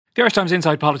The Irish Times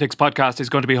Inside Politics podcast is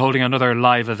going to be holding another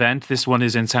live event. This one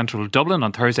is in central Dublin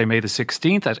on Thursday, May the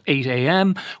 16th at 8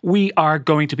 a.m. We are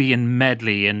going to be in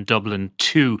Medley in Dublin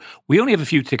too. We only have a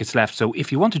few tickets left, so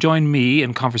if you want to join me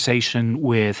in conversation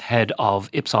with head of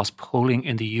Ipsos polling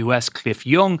in the US, Cliff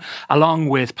Young, along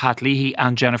with Pat Leahy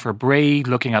and Jennifer Bray,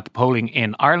 looking at the polling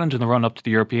in Ireland in the run-up to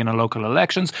the European and local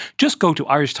elections, just go to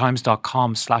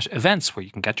irishtimes.com/events where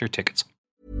you can get your tickets.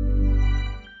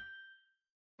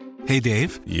 Hey,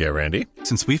 Dave. Yeah, Randy?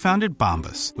 Since we founded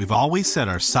Bombas, we've always said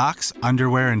our socks,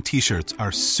 underwear, and T-shirts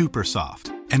are super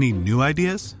soft. Any new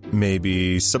ideas?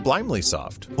 Maybe sublimely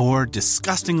soft. Or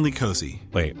disgustingly cozy.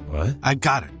 Wait, what? I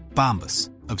got it.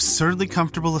 Bombas. Absurdly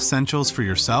comfortable essentials for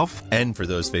yourself and for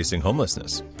those facing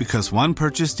homelessness. Because one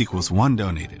purchased equals one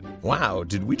donated. Wow,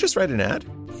 did we just write an ad?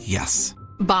 Yes.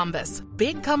 Bombas.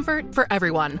 Big comfort for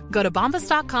everyone. Go to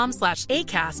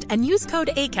bombas.com/ACAST and use code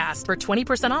ACAST for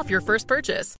 20% off your first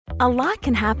purchase. A lot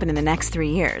can happen in the next 3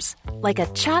 years. Like a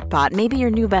chatbot may be your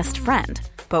new best friend.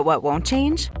 But what won't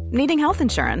change? Needing health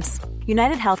insurance.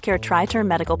 United Healthcare Tri-Term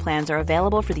Medical Plans are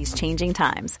available for these changing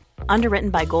times. Underwritten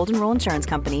by Golden Rule Insurance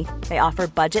Company, they offer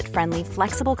budget-friendly,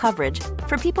 flexible coverage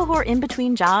for people who are in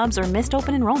between jobs or missed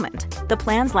open enrollment. The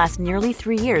plans last nearly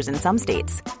 3 years in some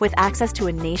states, with access to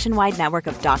a nationwide network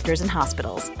of doctors and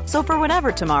hospitals. So for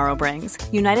whatever tomorrow brings,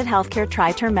 United Healthcare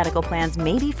Tri-Term Medical Plans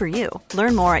may be for you.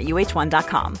 Learn more at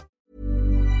uh1.com.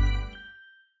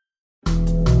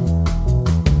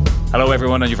 Hello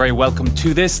everyone, and you're very welcome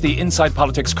to this, the Inside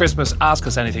Politics Christmas Ask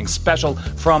Us Anything special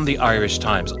from the Irish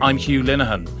Times. I'm Hugh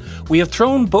Linehan. We have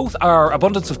thrown both our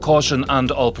abundance of caution and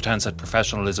all pretense at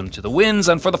professionalism to the winds,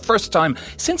 and for the first time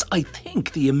since I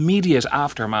think the immediate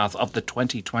aftermath of the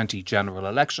 2020 general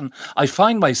election, I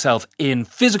find myself in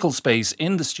physical space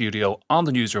in the studio on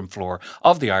the newsroom floor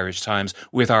of the Irish Times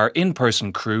with our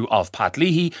in-person crew of Pat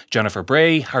Leahy, Jennifer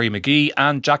Bray, Harry McGee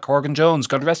and Jack Horgan-Jones.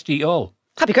 God rest ye all.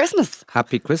 Happy Christmas.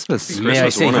 Happy Christmas. May I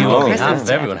say Happy on Christmas behalf of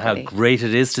to everyone how everybody. great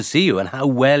it is to see you and how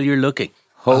well you're looking.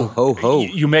 Ho, ho, ho.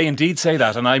 You may indeed say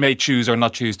that, and I may choose or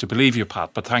not choose to believe you, Pat,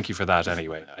 but thank you for that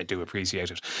anyway. I do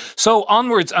appreciate it. So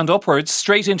onwards and upwards,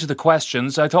 straight into the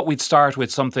questions. I thought we'd start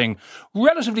with something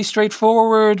relatively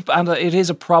straightforward, and it is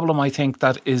a problem, I think,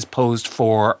 that is posed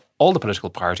for all the political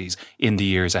parties in the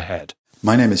years ahead.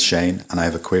 My name is Shane, and I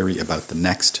have a query about the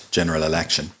next general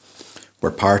election,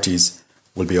 where parties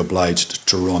will be obliged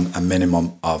to run a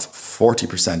minimum of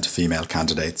 40% female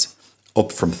candidates, up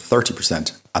from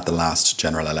 30% at the last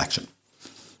general election.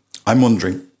 I'm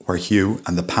wondering where Hugh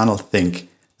and the panel think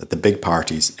that the big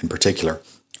parties in particular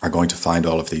are going to find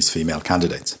all of these female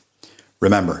candidates.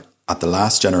 Remember, at the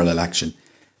last general election,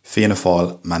 Fianna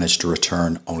Fáil managed to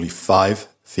return only 5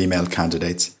 female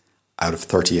candidates out of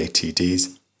 38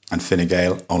 TDs, and Fine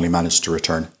Gael only managed to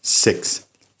return 6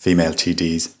 female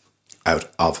TDs out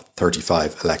of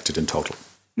 35 elected in total.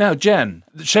 Now, Jen,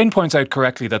 Shane points out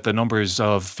correctly that the numbers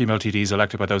of female TDs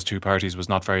elected by those two parties was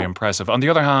not very impressive. On the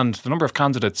other hand, the number of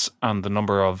candidates and the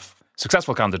number of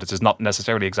successful candidates is not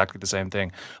necessarily exactly the same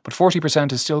thing. But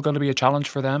 40% is still going to be a challenge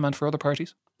for them and for other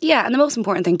parties. Yeah, and the most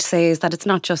important thing to say is that it's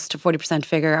not just a 40%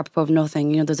 figure apropos of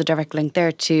nothing. You know, there's a direct link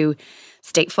there to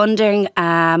state funding.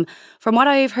 From what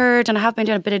I've heard, and I have been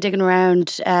doing a bit of digging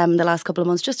around the last couple of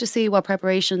months just to see what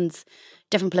preparations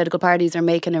different political parties are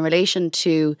making in relation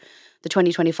to the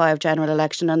 2025 general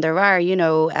election, and there are,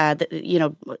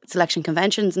 selection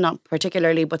conventions, not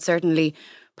particularly, but certainly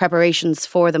preparations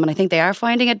for them, and I think they are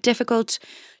finding it difficult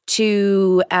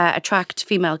to attract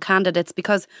female candidates,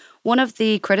 because one of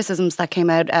the criticisms that came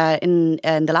out in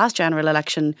the last general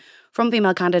election from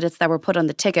female candidates that were put on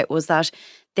the ticket was that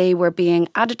they were being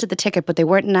added to the ticket, but they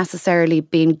weren't necessarily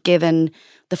being given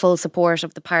the full support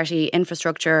of the party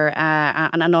infrastructure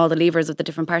and all the levers of the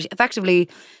different parties. Effectively,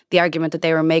 the argument that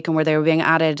they were making where they were being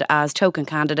added as token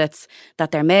candidates,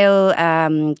 that their male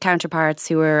counterparts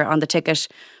who were on the ticket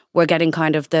were getting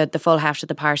kind of the full heft of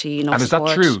the party. And is support.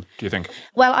 that true, do you think?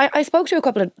 Well, I spoke to a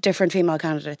couple of different female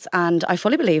candidates and I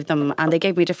fully believe them, and they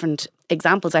gave me different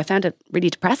examples. I found it really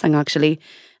depressing, actually.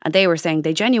 And they were saying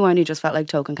they genuinely just felt like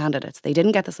token candidates. They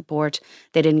didn't get the support.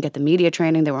 They didn't get the media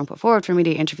training. They weren't put forward for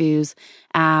media interviews.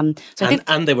 I think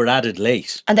they were added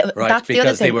late. And right? That's because the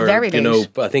other thing, they were, very late.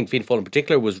 I think Fianna Fáil in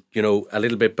particular was, a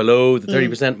little bit below the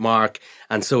 30% mark.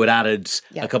 And so it added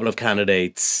a couple of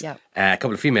candidates, a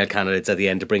couple of female candidates at the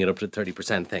end to bring it up to the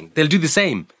 30% thing. They'll do the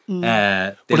same.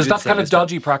 But is that kind of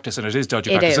dodgy practice? And it is dodgy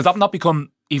practice. Does that not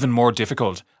become even more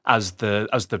difficult as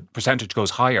the percentage goes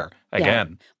higher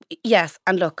again? Yeah. Yes.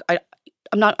 And look, I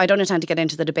don't intend to get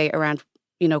into the debate around,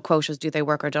 quotas, do they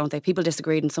work or don't they? People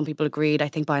disagreed and some people agreed. I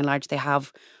think by and large they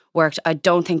have worked. I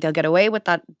don't think they'll get away with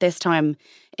that this time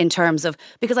in terms of,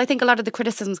 because I think a lot of the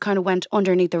criticisms kind of went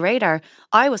underneath the radar.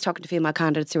 I was talking to female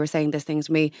candidates who were saying this thing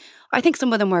to me. I think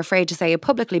some of them were afraid to say it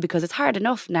publicly because it's hard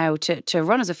enough now to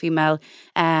run as a female,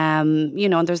 and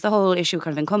there's the whole issue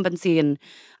kind of incumbency and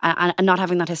not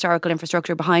having that historical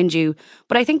infrastructure behind you.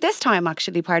 But I think this time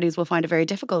actually parties will find it very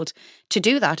difficult to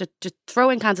do that, to throw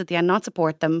in cans at the end, not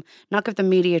support them, not give them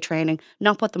media training,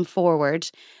 not put them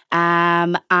forward,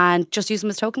 and just use them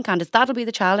as token candidates. That'll be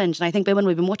the challenge, and I think women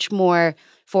will be much more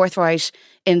forthright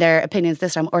in their opinions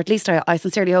this time, or at least I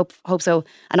sincerely hope so.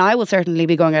 And I will certainly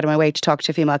be going out of my way to talk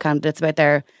to female candidates about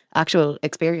their actual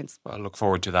experience. Well, I look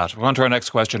forward to that. We're on to our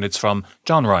next question. It's from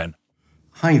John Ryan.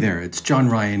 Hi there, it's John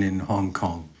Ryan in Hong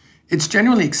Kong. It's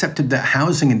generally accepted that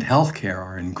housing and healthcare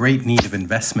are in great need of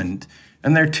investment,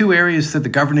 and they're two areas that the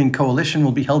governing coalition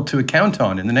will be held to account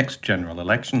on in the next general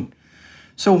election.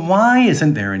 So why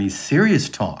isn't there any serious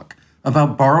talk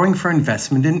about borrowing for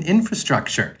investment in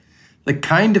infrastructure? The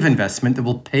kind of investment that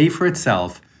will pay for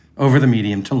itself over the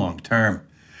medium to long term.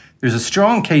 There's a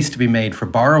strong case to be made for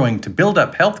borrowing to build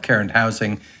up healthcare and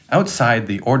housing outside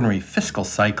the ordinary fiscal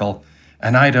cycle,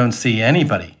 and I don't see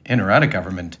anybody in or out of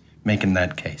government making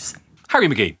that case. Harry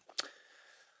McGee.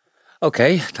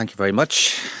 Okay, thank you very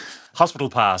much. Hospital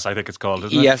pass, I think it's called,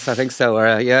 isn't it? Yes, I think so. Or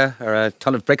a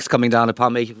ton of bricks coming down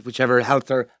upon me, whichever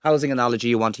health or housing analogy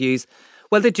you want to use.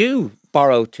 Well, they do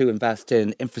borrow to invest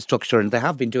in infrastructure, and they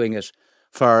have been doing it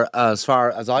for as far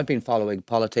as I've been following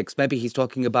politics. Maybe he's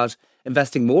talking about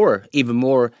investing more, even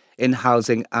more, in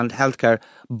housing and healthcare.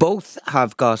 Both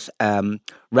have got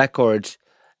record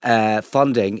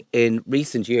funding in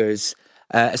recent years,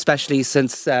 especially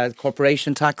since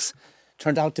corporation tax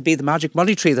turned out to be the magic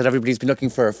money tree that everybody's been looking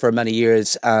for many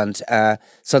years, and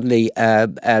suddenly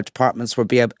departments were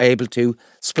able to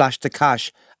splash the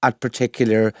cash at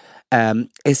particular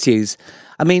issues.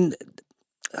 I mean,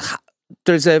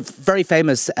 there's a very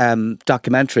famous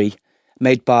documentary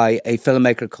made by a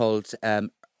filmmaker called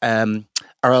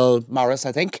Earl Morris,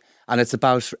 I think, and it's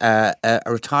about a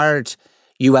retired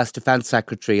US Defence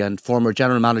Secretary and former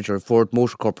General Manager of Ford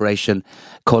Motor Corporation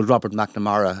called Robert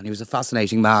McNamara, and he was a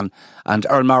fascinating man. And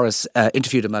Earl Morris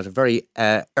interviewed him at a very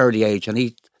early age, and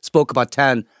he spoke about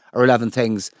 10 or 11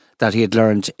 things that he had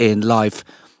learned in life.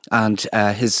 And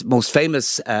his most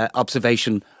famous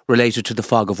observation related to the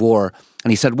fog of war.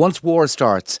 And he said, once war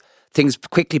starts, things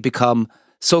quickly become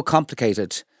so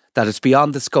complicated that it's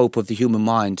beyond the scope of the human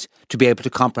mind to be able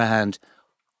to comprehend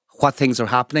what things are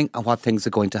happening and what things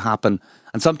are going to happen.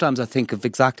 And sometimes I think of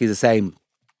exactly the same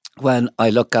when I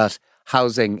look at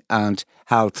housing and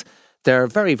health. They're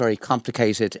very, very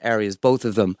complicated areas, both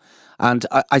of them. And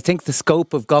I think the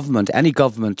scope of government, any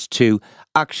government, to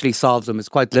actually solve them is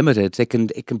quite limited. It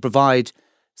can provide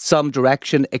some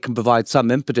direction, it can provide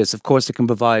some impetus. Of course, it can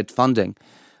provide funding.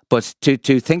 But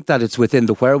to think that it's within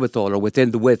the wherewithal or within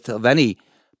the width of any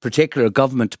particular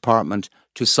government department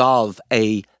to solve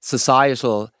a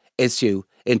societal issue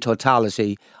in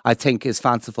totality, I think is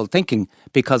fanciful thinking,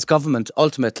 because government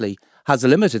ultimately has a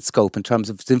limited scope in terms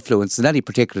of its influence in any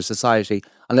particular society,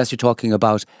 unless you're talking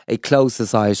about a closed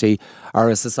society or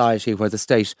a society where the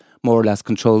state more or less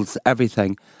controls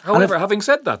everything. However, having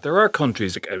said that, there are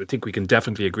countries, I think we can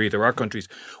definitely agree, there are countries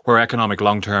where economic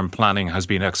long-term planning has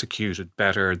been executed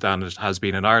better than it has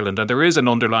been in Ireland. And there is an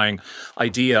underlying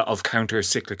idea of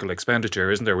counter-cyclical expenditure,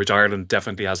 isn't there, which Ireland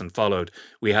definitely hasn't followed.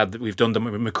 We've done the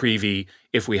McCreevy,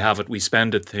 if we have it, we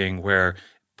spend it thing, where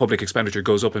public expenditure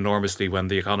goes up enormously when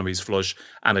the economy is flush,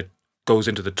 and it goes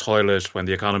into the toilet when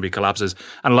the economy collapses.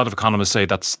 And a lot of economists say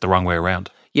that's the wrong way around.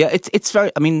 Yeah, it's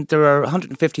very, I mean, there are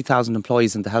 150,000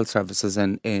 employees in the health services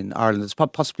in Ireland. There's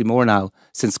possibly more now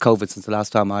since COVID, since the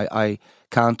last time I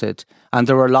counted. And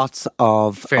there are lots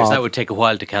of... Fair, that would take a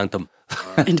while to count them.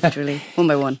 Individually, one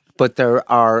by one. But there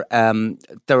are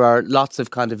lots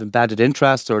of kind of embedded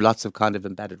interests, or lots of kind of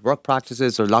embedded work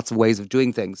practices, or lots of ways of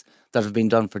doing things that have been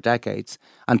done for decades.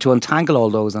 And to untangle all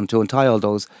those and to untie all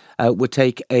those would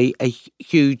take a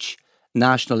huge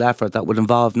national effort that would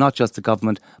involve not just the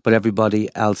government but everybody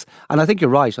else. And I think you're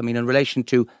right. I mean, in relation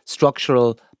to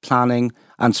structural planning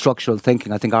and structural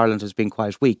thinking, I think Ireland has been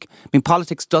quite weak. I mean,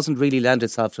 politics doesn't really lend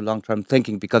itself to long-term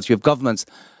thinking, because you have governments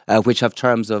which have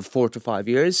terms of 4 to 5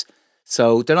 years.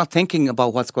 So they're not thinking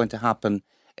about what's going to happen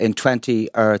in 20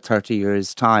 or 30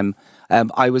 years' time.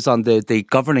 I was on the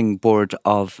governing board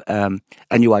of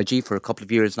NUIG for a couple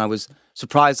of years, and I was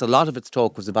surprised a lot of its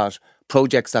talk was about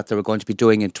projects that they were going to be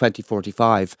doing in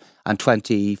 2045 and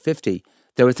 2050.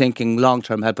 They were thinking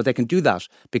long-term ahead, but they can do that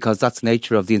because that's the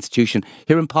nature of the institution.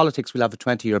 Here in politics, we'll have a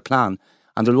 20-year plan,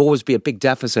 and there'll always be a big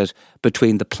deficit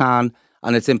between the plan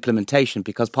and its implementation,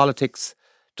 because politics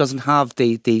doesn't have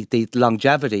the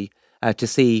longevity to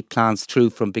see plans through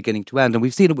from beginning to end. And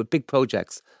we've seen it with big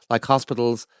projects like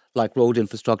hospitals, like road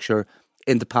infrastructure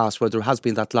in the past, where there has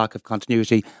been that lack of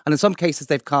continuity. And in some cases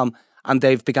they've come and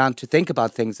they've begun to think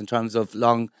about things in terms of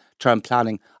long-term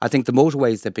planning. I think the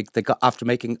motorways, they got, after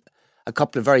making a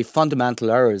couple of very fundamental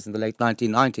errors in the late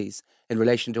 1990s in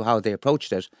relation to how they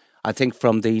approached it, I think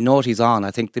from the noughties on,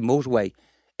 I think the motorway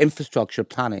infrastructure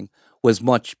planning was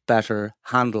much better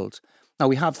handled. Now,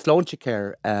 we have Sláinte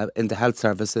Care in the health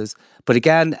services, but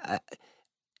again,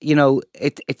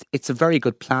 it's a very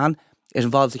good plan. It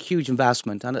involves a huge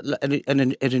investment, and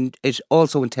it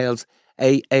also entails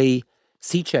a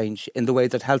sea change in the way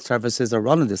that health services are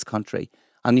run in this country.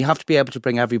 And you have to be able to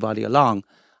bring everybody along.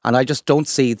 And I just don't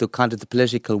see the kind of the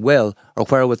political will or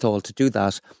wherewithal to do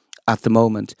that at the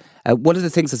moment. One of the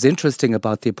things that's interesting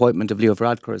about the appointment of Leo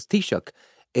Varadkar as Taoiseach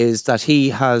is that he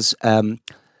has,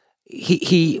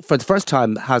 he for the first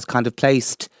time has kind of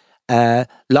placed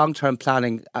long-term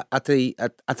planning at the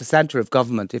centre of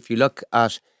government. If you look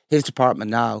at his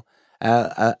department now,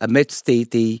 amidst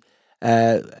the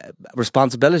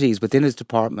responsibilities within his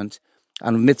department,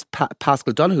 and amidst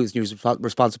Paschal Donoghue's new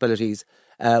responsibilities,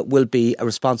 will be a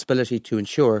responsibility to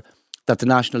ensure that the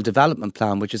National Development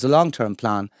Plan, which is a long-term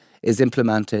plan, is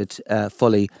implemented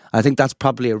fully. I think that's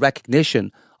probably a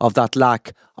recognition of that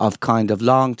lack of kind of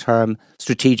long-term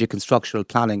strategic and structural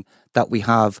planning that we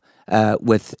have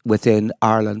within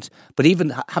Ireland. But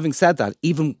even having said that,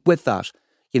 even with that,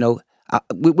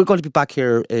 we're going to be back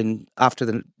here after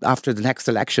the next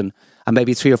election, and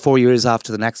maybe 3 or 4 years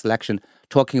after the next election,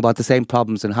 talking about the same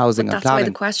problems in housing and planning. That's why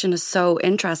the question is so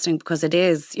interesting, because it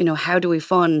is, how do we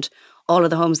fund all of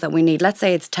the homes that we need? Let's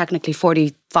say it's technically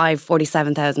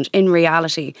 47,000. In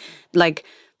reality,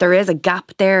 there is a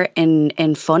gap there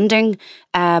in funding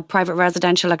private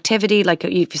residential activity. Like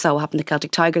you saw what happened to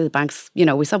Celtic Tiger, the banks, we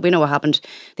know what happened.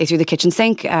 They threw the kitchen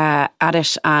sink at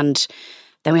it, and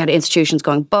then we had institutions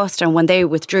going bust. And when they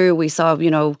withdrew, we saw,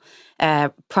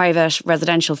 private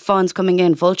residential funds coming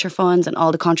in, vulture funds, and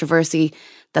all the controversy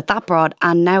that brought.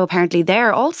 And now apparently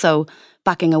they're also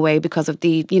backing away because of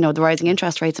the rising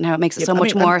interest rates and how it makes it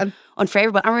much more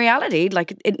unfavourable. In reality,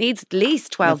 it needs at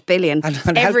least 12 billion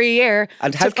every year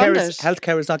and to fund it.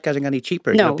 Healthcare is not getting any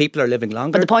cheaper. No. People are living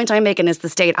longer. But the point I'm making is the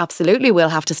state absolutely will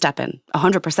have to step in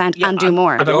 100% and do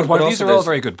more. While these are all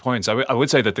very good points, I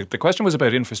would say that the question was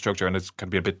about infrastructure, and it can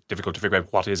be a bit difficult to figure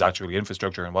out what is actually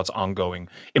infrastructure and what's ongoing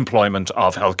employment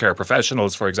of healthcare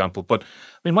professionals, for example. But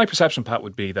my perception, Pat,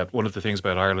 would be that one of the things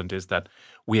about Ireland is that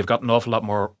we have gotten an awful lot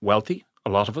more wealthy, a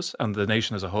lot of us, and the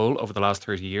nation as a whole over the last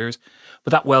 30 years.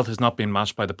 But that wealth has not been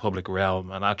matched by the public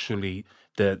realm, and actually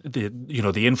the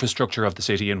infrastructure of the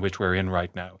city in which we're in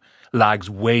right now lags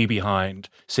way behind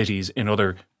cities in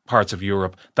other parts of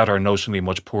Europe that are notionally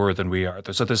much poorer than we are.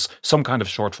 So there's some kind of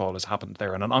shortfall has happened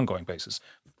there on an ongoing basis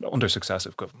under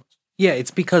successive governments. Yeah,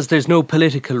 it's because there's no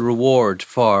political reward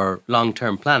for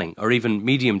long-term planning or even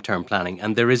medium-term planning,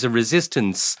 and there is a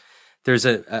resistance. There's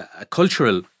a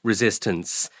cultural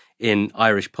resistance in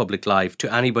Irish public life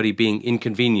to anybody being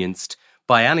inconvenienced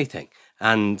by anything.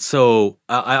 And so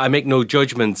I make no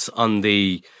judgments on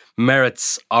the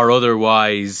merits or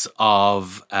otherwise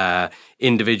of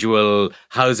individual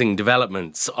housing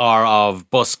developments or of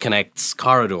bus connects,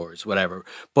 corridors, whatever.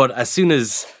 But as soon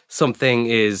as something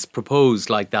is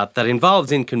proposed like that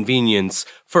involves inconvenience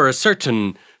for a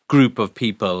certain group of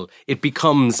people, it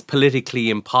becomes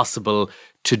politically impossible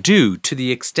to do, to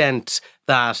the extent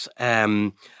that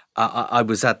I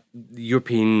was at the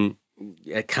European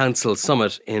Council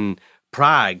Summit in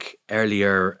Prague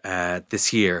earlier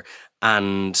this year,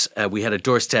 and we had a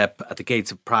doorstep at the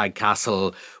gates of Prague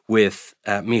Castle with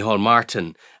Micheál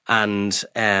Martin, and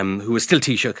who was still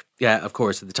Taoiseach, of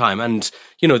course, at the time. And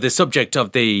the subject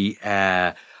of the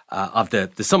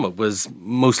summit was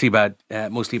mostly about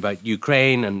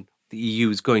Ukraine and the EU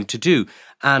is going to do.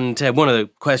 And one of the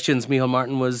questions Micheál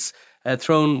Martin was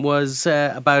thrown was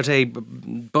about a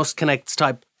bus connects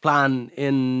type plan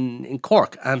in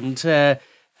Cork,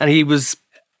 and he was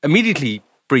immediately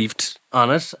briefed on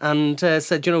it and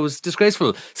said, it was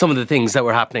disgraceful, some of the things that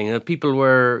were happening. People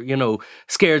were,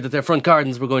 scared that their front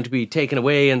gardens were going to be taken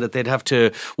away and that they'd have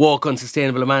to walk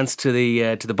unsustainable amounts to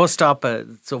the bus stop,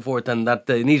 so forth, and that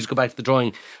they needed to go back to the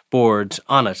drawing board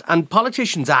on it. And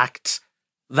politicians act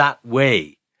that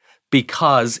way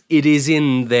because it is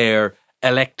in their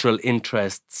electoral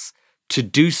interests to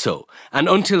do so. And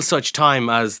until such time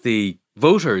as the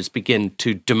voters begin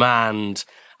to demand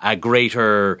a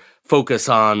greater focus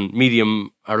on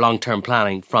medium or long-term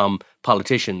planning from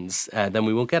politicians, then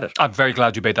we won't get it. I'm very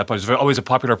glad you made that point. It's always a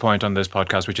popular point on this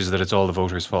podcast, which is that it's all the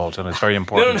voters' fault, and it's very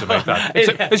important to make that.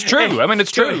 It's true. I mean,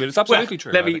 it's true. It's absolutely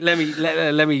true.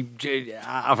 Let me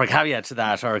offer a caveat to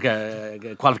that, or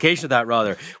a qualification to that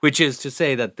rather, which is to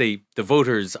say that the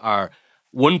voters are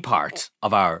one part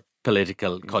of our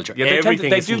political culture. Yeah,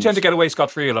 they do tend to get away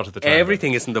scot-free a lot of the time.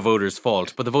 Everything isn't the voters'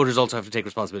 fault, but the voters also have to take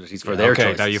responsibilities for their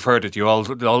choices. Now you've heard it. You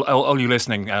all you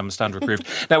listening, stand reproved.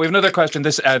 Now we have another question.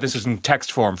 This is in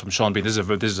text form from Sean Bean. This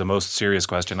is a most serious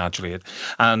question actually,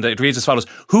 and it reads as follows: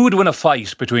 Who would win a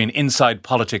fight between inside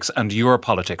politics and your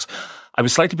politics? I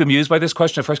was slightly bemused by this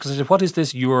question at first because I said, "What is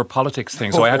this your politics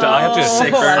thing?" So I had to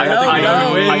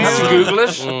Google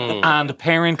it, and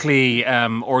apparently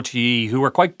RTE, who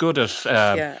were quite good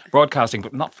at broadcasting,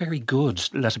 but not very good,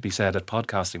 let it be said, at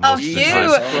podcasting. Most of the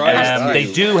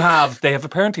time. They have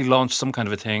apparently launched some kind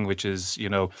of a thing, which is,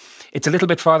 it's a little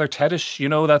bit Father Ted-ish. You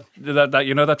know that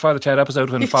Father Ted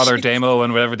episode when Father Damo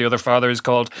and whatever the other father is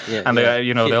called,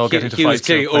 they all get into fights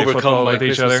and play football with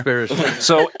each other. Spirit.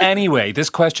 So anyway, this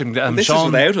question. This is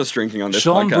without us drinking on this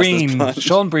podcast.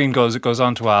 Sean Breen goes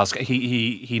on to ask,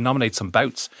 he nominates some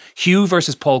bouts. Hugh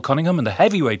versus Paul Cunningham in the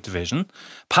heavyweight division,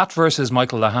 Pat versus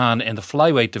Michael Lahan in the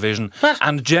flyweight division,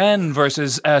 and Jen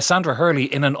versus Sandra Hurley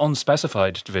in an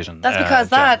unspecified division. That's because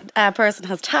that person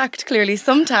has tact, clearly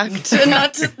some tact,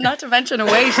 not to mention a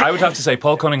weight. I would have to say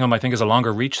Paul Cunningham, I think, is a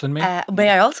longer reach than me. May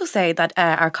I also say that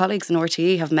our colleagues in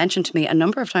RTE have mentioned to me a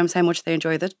number of times how much they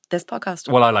enjoy this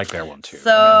podcast. Well, I like their one too.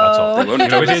 So that's all.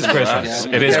 It is Christmas.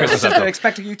 It is Christmas. They're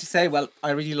expecting you to say, well, I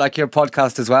really like your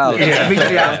podcast as well.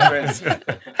 Immediately afterwards.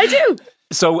 I do.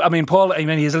 So, I mean, Paul,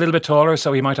 he's a little bit taller,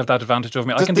 so he might have that advantage over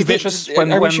me. I can be vicious when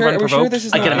provoked. Are we sure this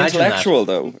is not intellectual,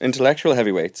 though? Intellectual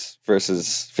heavyweights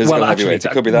versus physical heavyweights.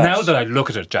 It could be that. Now that I look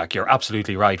at it, Jack, you're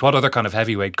absolutely right. What other kind of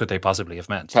heavyweight could they possibly have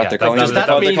meant? They're calling you a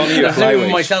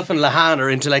flyweight. Myself and Lahan are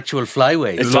intellectual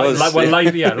flyweights.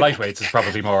 Lightweights is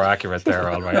probably more accurate there,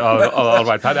 all right. All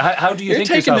right. How do you think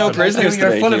taking no prisoners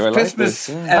today? You're full of Christmas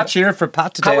cheer for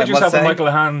Pat today. How would yourself and Michael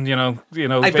Lahan,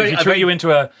 if he threw you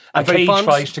into a cage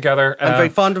fight together? I'm very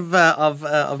fond of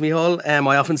Micheál.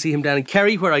 I often see him down in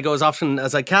Kerry, where I go as often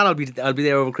as I can. I'll be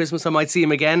there over Christmas. I might see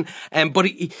him again. But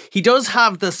he does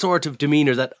have the sort of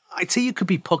demeanour that I'd say you could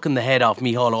be pucking the head off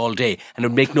Micheál all day and it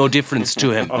would make no difference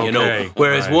to him,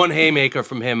 Whereas one haymaker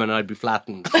from him and I'd be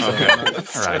flattened.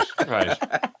 Right.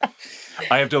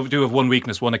 I have 1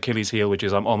 weakness, one Achilles heel, which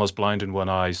is I'm almost blind in one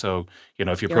eye. So,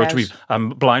 if you approach me, I'm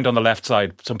blind on the left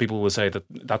side. Some people will say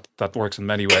that works in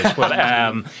many ways. But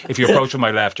if you approach on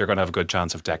my left, you're going to have a good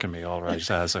chance of decking me, all right.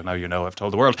 So now I've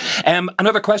told the world.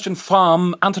 Another question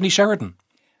from Anthony Sheridan.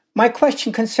 My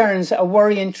question concerns a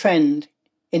worrying trend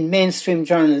in mainstream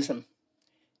journalism: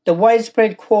 the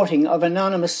widespread quoting of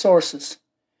anonymous sources,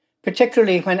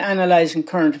 particularly when analysing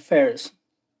current affairs.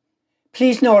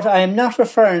 Please note, I am not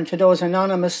referring to those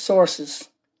anonymous sources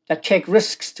that take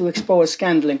risks to expose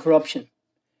scandal and corruption.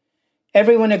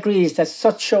 Everyone agrees that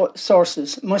such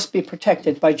sources must be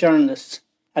protected by journalists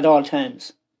at all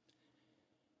times.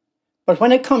 But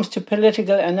when it comes to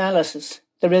political analysis,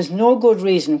 there is no good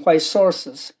reason why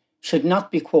sources should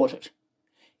not be quoted.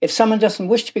 If someone doesn't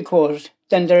wish to be quoted,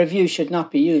 then their view should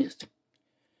not be used.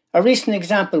 A recent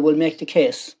example will make the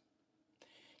case.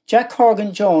 Jack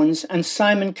Horgan-Jones and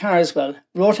Simon Carswell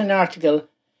wrote an article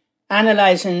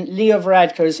analysing Leo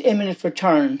Varadkar's imminent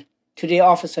return to the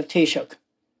office of Taoiseach.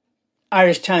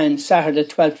 Irish Times, Saturday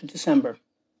 12th of December.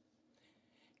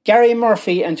 Gary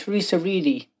Murphy and Theresa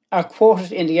Reedy are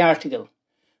quoted in the article,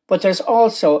 but there's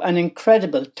also an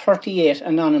incredible 38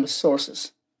 anonymous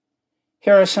sources.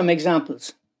 Here are some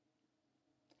examples.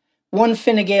 One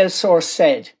Fine Gael source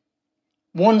said,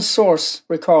 one source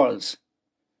recalls,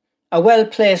 a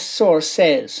well-placed source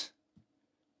says,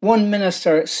 one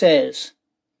minister says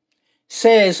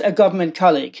a government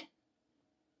colleague,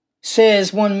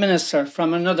 says one minister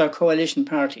from another coalition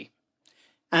party,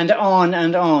 and on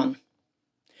and on.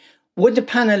 Would the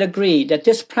panel agree that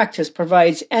this practice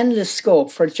provides endless scope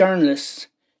for journalists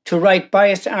to write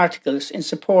biased articles in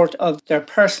support of their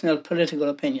personal political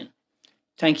opinion?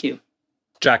 Thank you.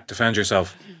 Jack, defend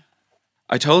yourself.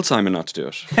 I told Simon not to do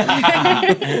it.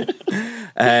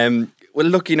 Well,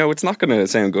 look, it's not going to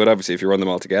sound good, obviously, if you run them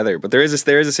all together. But there is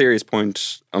a serious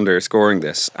point underscoring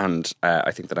this, and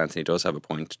I think that Anthony does have a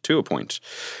point to a point.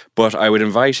 But I would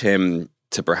invite him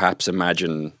to perhaps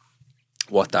imagine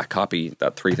what that copy,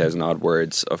 that 3,000 odd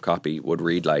words of copy, would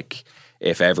read like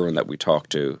if everyone that we talk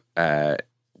to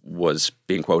was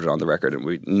being quoted on the record and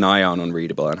we nigh on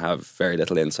unreadable and have very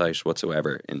little insight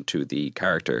whatsoever into the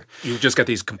character. You just get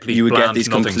these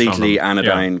completely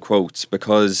anodyne quotes,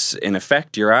 because in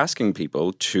effect you're asking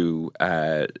people to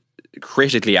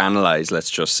critically analyse, let's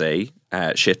just say,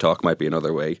 shit talk might be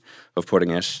another way of putting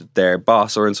it, their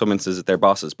boss, or in some instances their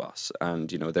boss's boss. And,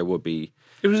 there would be...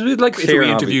 It was a bit like if we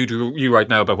interviewed you right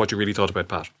now about what you really thought about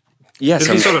Pat. Yes.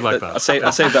 It'd be sort of like that.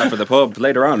 I'll save that for the pub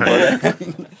later on.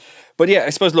 But yeah,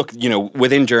 I suppose, look,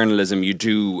 within journalism, you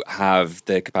do have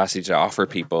the capacity to offer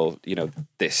people,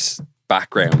 this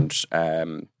background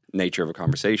nature of a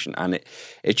conversation. And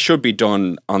it should be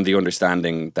done on the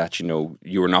understanding that,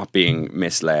 you are not being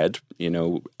misled,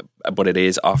 but it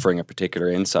is offering a particular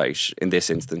insight, in this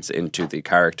instance, into the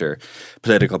character,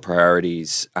 political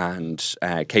priorities and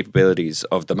capabilities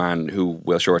of the man who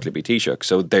will shortly be Taoiseach.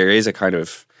 So there is a kind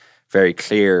of very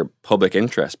clear public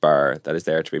interest bar that is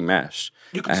there to be met.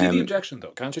 You can see the objection, though,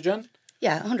 can't you, Jen?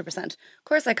 Yeah, 100%. Of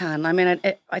course I can. I mean,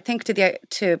 I think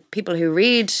to people who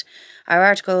read our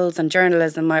articles and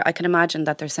journalism, I can imagine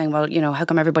that they're saying, well, how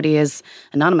come everybody is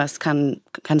anonymous? Can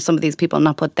some of these people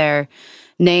not put their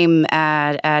name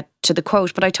to the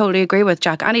quote? But I totally agree with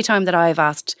Jack. Anytime that I've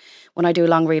asked, when I do a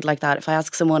long read like that, if I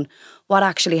ask someone what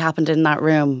actually happened in that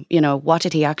room, what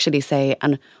did he actually say,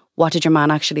 and what did your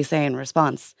man actually say in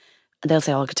response? And they'll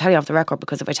say, I could tell you off the record,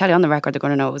 because if I tell you on the record, they're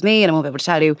going to know it was me, and I won't be able to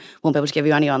tell you, won't be able to give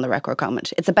you any on the record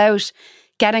comment. It's about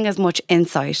getting as much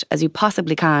insight as you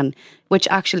possibly can, which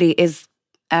actually is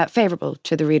favourable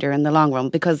to the reader in the long run,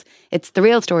 because it's the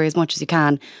real story as much as you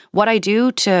can. What I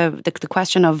do to the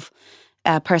question of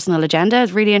personal agenda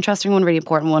is really interesting one, really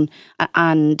important one.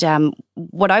 And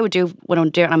what I would do when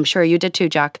I'm sure you did too,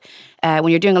 Jack, when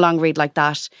you're doing a long read like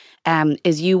that,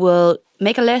 is you will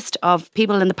make a list of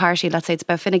people in the party, let's say it's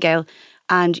about Fine Gael,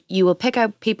 and you will pick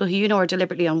out people who are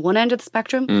deliberately on one end of the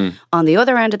spectrum, on the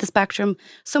other end of the spectrum,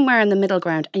 somewhere in the middle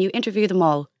ground, and you interview them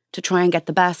all to try and get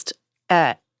the best,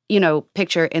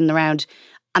 picture in the round.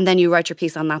 And then you write your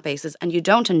piece on that basis, and you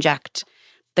don't inject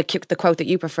the quote that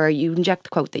you prefer, you inject the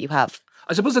quote that you have.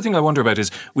 I suppose the thing I wonder about is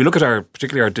we look at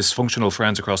particularly our dysfunctional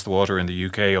friends across the water in the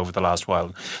UK over the last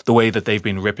while, the way that they've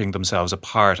been ripping themselves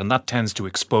apart, and that tends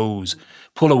to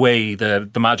pull away the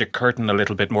magic curtain a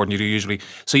little bit more than you do usually.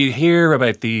 So you hear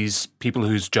about these people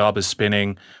whose job is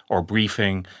spinning or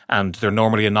briefing, and they're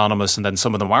normally anonymous, and then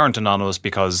some of them aren't anonymous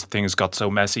because things got so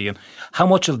messy. And how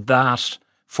much of that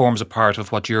forms a part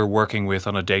of what you're working with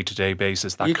on a day-to-day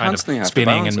basis, that kind of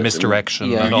spinning and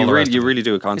misdirection. Yeah. And all you really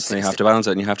do constantly have to balance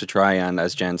it, and you have to try and,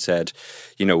 as Jen said,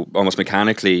 almost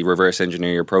mechanically reverse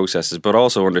engineer your processes, but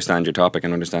also understand your topic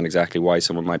and understand exactly why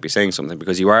someone might be saying something,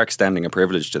 because you are extending a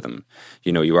privilege to them.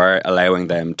 You are allowing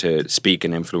them to speak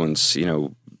and influence,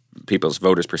 people's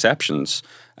voters' perceptions,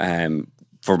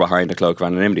 for behind a cloak of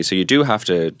anonymity. So you do have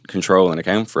to control and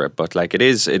account for it. But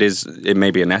it may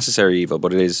be a necessary evil,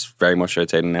 but it is very much, I'd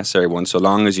say, a necessary one, so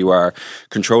long as you are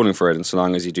controlling for it, and so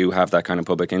long as you do have that kind of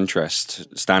public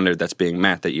interest standard that's being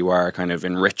met, that you are kind of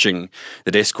enriching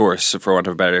the discourse, for want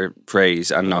of a better phrase,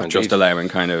 and not just allowing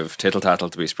kind of tittle-tattle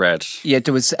to be spread. Yeah,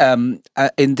 there was, in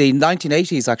the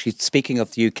 1980s, actually, speaking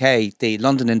of the UK, the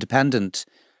London Independent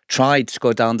tried to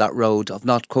go down that road of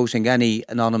not quoting any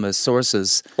anonymous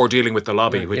sources. Or dealing with the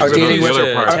lobby, which or is dealing the with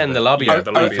other part. The lobby.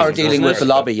 Or dealing with the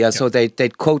lobby, yeah. So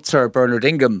they'd quote Sir Bernard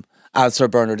Ingham as Sir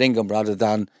Bernard Ingham rather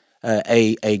than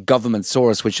a government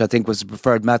source, which I think was the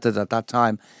preferred method at that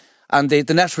time. And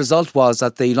the net result was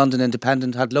that the London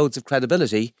Independent had loads of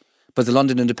credibility, but the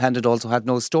London Independent also had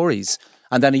no stories.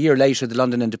 And then a year later, the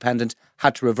London Independent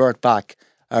had to revert back,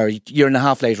 or a year and a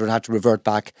half later, it had to revert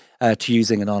back to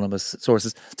using anonymous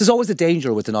sources. There's always a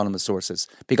danger with anonymous sources,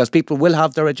 because people will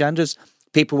have their agendas,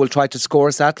 people will try to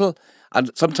score settle, and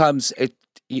sometimes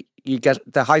you get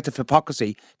the height of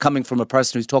hypocrisy coming from a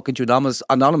person who's talking to you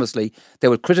anonymously. They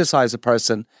will criticise a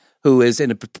person who is in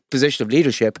a position of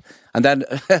leadership, and then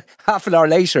half an hour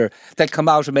later, they'll come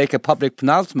out and make a public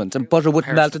pronouncement, and butter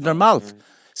wouldn't melt in their mouth.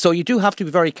 So you do have to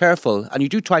be very careful, and you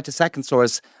do try to second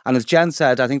source. And as Jen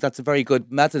said, I think that's a very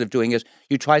good method of doing it.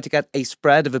 You try to get a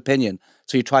spread of opinion,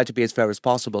 so you try to be as fair as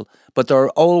possible. But there are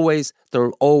always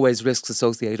risks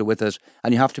associated with it,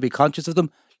 and you have to be conscious of them.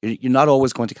 You're not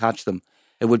always going to catch them.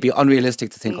 It would be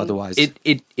unrealistic to think otherwise.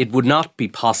 It would not be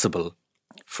possible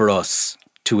for us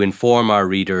to inform our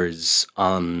readers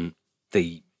on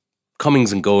the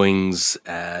comings and goings,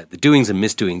 the doings and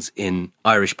misdoings in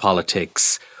Irish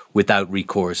politics without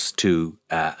recourse to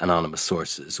anonymous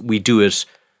sources. We do it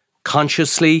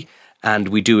consciously and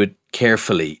we do it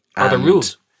carefully. Are there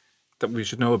rules that we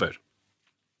should know about?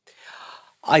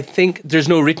 I think there's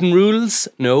no written rules,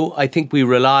 no. I think we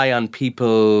rely on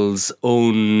people's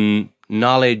own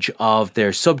knowledge of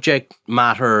their subject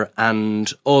matter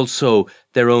and also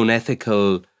their own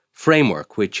ethical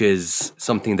framework, which is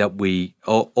something that we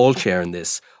all share in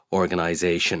this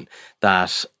organisation,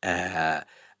 that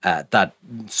that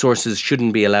sources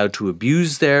shouldn't be allowed to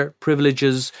abuse their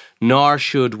privileges, nor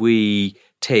should we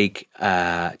take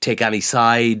any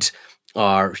side,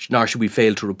 nor should we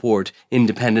fail to report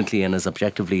independently and as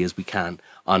objectively as we can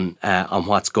on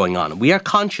what's going on. And we are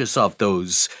conscious of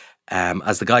those,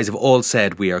 as the guys have all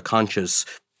said, we are conscious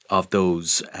of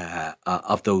those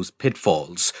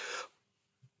pitfalls.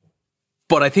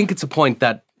 But I think it's a point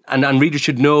that, and readers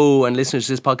should know, and listeners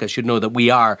to this podcast should know, that we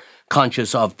are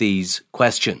conscious of these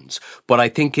questions. But I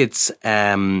think it's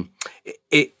a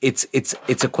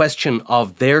question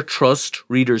of their trust,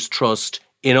 readers' trust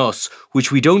in us,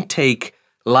 which we don't take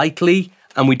lightly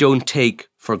and we don't take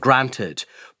for granted.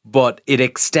 But it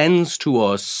extends to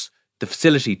us the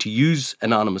facility to use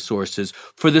anonymous sources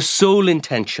for the sole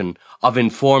intention of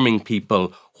informing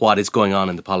people what is going on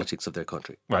in the politics of their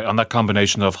country. Right, on that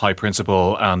combination of high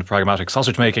principle and pragmatic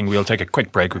sausage making, we'll take a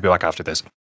quick break. We'll be back after this.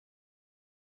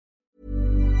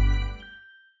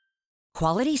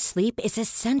 Quality sleep is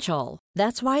essential.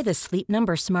 That's why the Sleep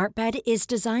Number Smart Bed is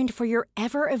designed for your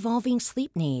ever-evolving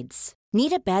sleep needs.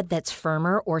 Need a bed that's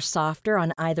firmer or softer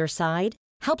on either side?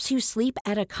 Helps you sleep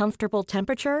at a comfortable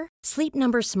temperature? Sleep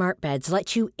Number Smart Beds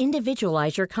let you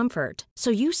individualize your comfort,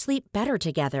 so you sleep better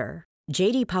together.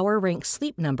 J.D. Power ranks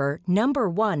Sleep Number number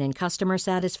 1 in customer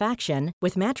satisfaction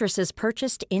with mattresses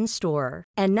purchased in-store.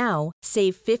 And now,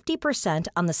 save 50%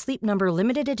 on the Sleep Number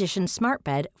Limited Edition Smart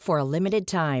Bed for a limited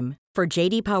time. For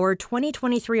J.D. Power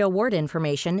 2023 award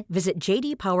information, visit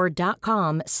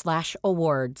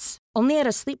jdpower.com/awards. Only at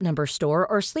a Sleep Number store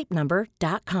or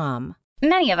sleepnumber.com.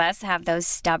 Many of us have those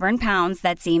stubborn pounds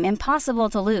that seem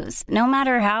impossible to lose, no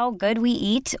matter how good we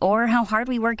eat or how hard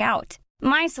we work out.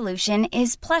 My solution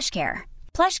is PlushCare.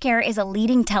 PlushCare is a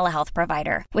leading telehealth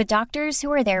provider with doctors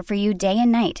who are there for you day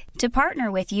and night to partner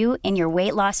with you in your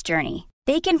weight loss journey.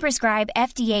 They can prescribe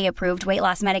FDA-approved weight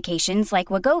loss medications like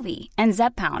Wegovy and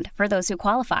Zepbound for those who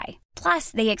qualify. Plus,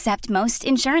 they accept most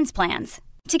insurance plans.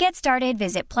 To get started,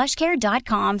 visit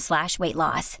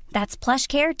plushcare.com/weightloss. That's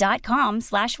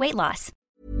plushcare.com/weightloss.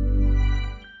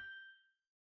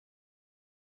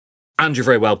 And you're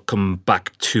very welcome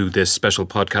back to this special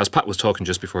podcast. Pat was talking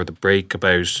just before the break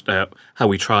about how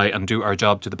we try and do our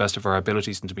job to the best of our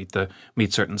abilities and to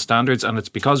meet certain standards. And it's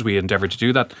because we endeavour to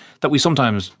do that we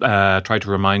sometimes try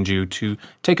to remind you to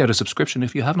take out a subscription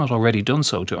if you have not already done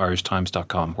so to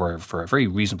irishtimes.com, where for a very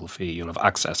reasonable fee you'll have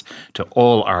access to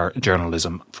all our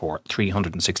journalism for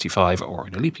 365, or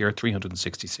in a leap year,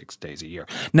 366 days a year.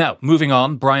 Now, moving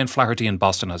on, Brian Flaherty in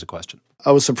Boston has a question.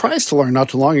 I was surprised to learn not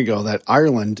too long ago that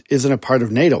Ireland isn't a part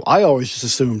of NATO. I always just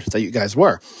assumed that you guys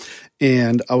were.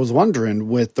 And I was wondering,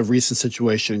 with the recent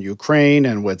situation in Ukraine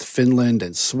and with Finland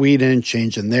and Sweden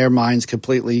changing their minds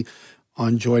completely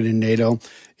on joining NATO,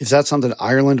 is that something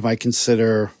Ireland might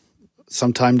consider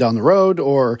sometime down the road,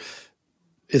 or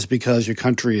is because your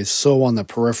country is so on the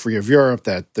periphery of Europe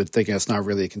that they're thinking it's not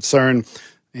really a concern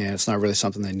and it's not really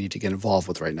something they need to get involved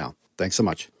with right now? Thanks so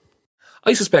much.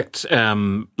 I suspect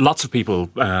lots of people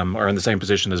are in the same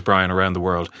position as Brian around the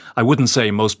world. I wouldn't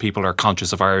say most people are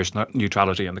conscious of Irish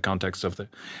neutrality in the context of the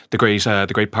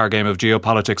great power game of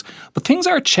geopolitics. But things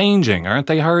are changing, aren't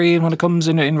they, Harry, when it comes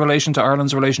in relation to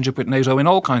Ireland's relationship with NATO in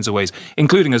all kinds of ways,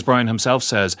 including, as Brian himself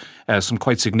says, some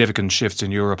quite significant shifts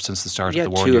in Europe since the start of the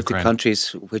war in Ukraine. Two of the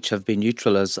countries which have been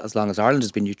neutral as long as Ireland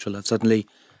has been neutral have suddenly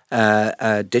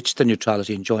ditched the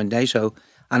neutrality and joined NATO.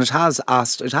 And it has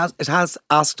asked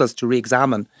us to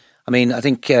re-examine. I mean, I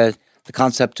think the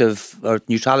concept of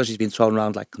neutrality has been thrown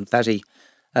around like confetti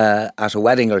at a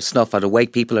wedding or snuff at a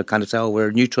wake. People are kind of saying, "Oh,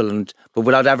 we're neutral," but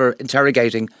without ever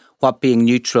interrogating what being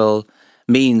neutral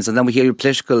means. And then we hear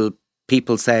political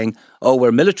people saying, "Oh,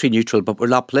 we're military neutral, but we're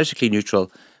not politically neutral,"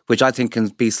 which I think can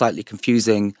be slightly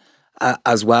confusing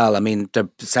as well. I mean, they're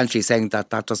essentially saying that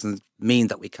doesn't mean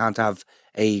that we can't have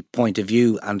a point of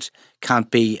view and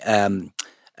can't be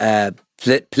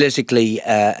politically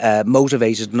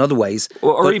motivated in other ways.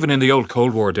 Or even in the old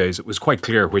Cold War days, it was quite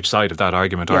clear which side of that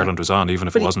argument Ireland was on, even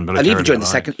if it wasn't militarily. And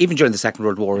even during the Second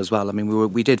World War as well. I mean,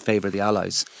 we did favour the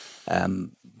Allies. There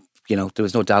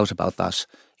was no doubt about that,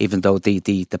 even though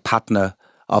the patina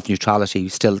of neutrality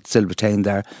still retained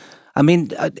there. I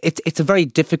mean, it's a very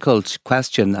difficult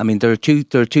question. I mean, there are two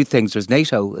things. There's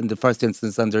NATO in the first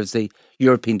instance, and there's the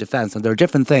European defence, and there are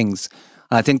different things.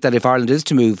 And I think that if Ireland is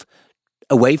to move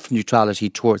away from neutrality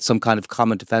towards some kind of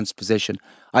common defence position,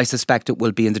 I suspect it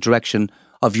will be in the direction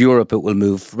of Europe it will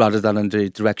move rather than in the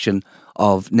direction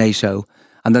of NATO.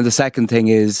 And then the second thing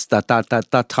is that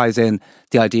ties in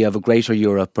the idea of a greater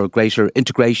Europe or greater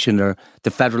integration or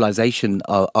the federalisation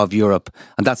of Europe.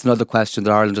 And that's another question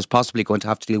that Ireland is possibly going to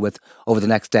have to deal with over the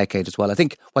next decade as well. I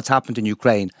think what's happened in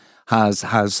Ukraine has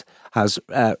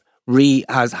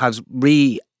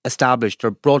re-established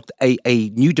or brought a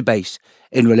new debate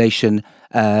in relation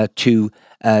to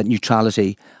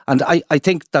neutrality. And I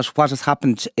think that what has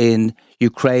happened in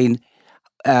Ukraine,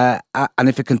 and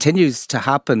if it continues to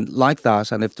happen like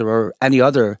that, and if there are any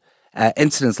other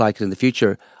incidents like it in the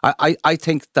future, I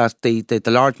think that the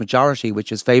large majority which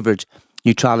has favoured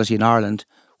neutrality in Ireland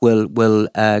will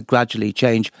gradually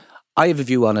change. I have a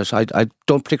view on it. I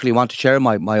don't particularly want to share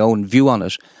my own view on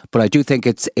it, but I do think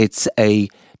it's a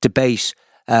debate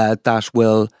that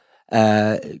will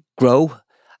grow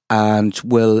and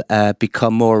will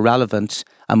become more relevant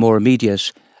and more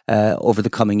immediate over the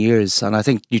coming years. And I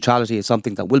think neutrality is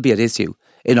something that will be at issue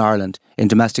in Ireland in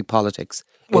domestic politics.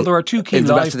 Well, there are two key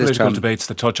live political debates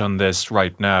that touch on this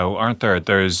right now, aren't there?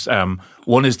 There's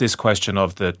one is this question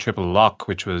of the triple lock,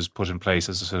 which was put in place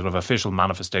as a sort of official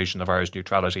manifestation of Irish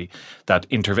neutrality, that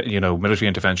military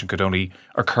intervention could only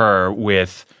occur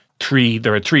with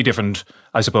there are three different,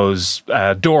 I suppose,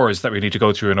 doors that we need to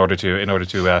go through in order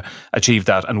to achieve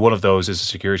that, and one of those is a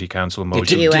Security Council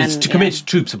motion to commit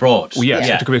troops abroad. Well,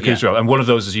 yes, to commit troops abroad, and one of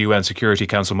those is a UN Security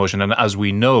Council motion. And as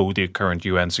we know, the current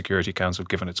UN Security Council,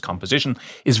 given its composition,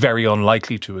 is very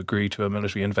unlikely to agree to a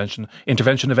military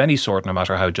intervention of any sort, no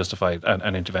matter how justified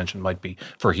an intervention might be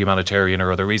for humanitarian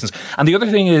or other reasons. And the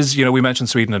other thing is, we mentioned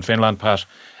Sweden and Finland, Pat.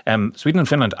 Sweden and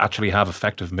Finland actually have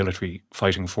effective military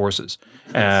fighting forces,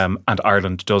 and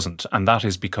Ireland doesn't, and that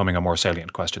is becoming a more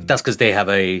salient question. That's because they have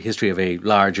a history of a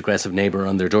large aggressive neighbour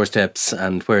on their doorsteps,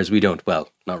 and whereas we don't. Well,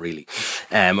 not really,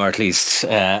 or at least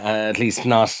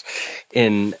not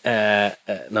in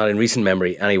recent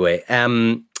memory. Anyway.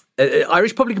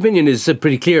 Irish public opinion is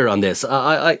pretty clear on this.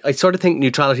 I sort of think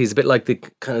neutrality is a bit like the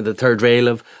kind of the third rail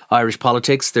of Irish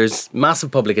politics. There's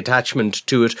massive public attachment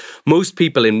to it. Most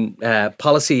people in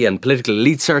policy and political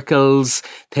elite circles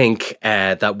think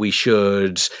that we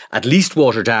should at least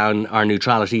water down our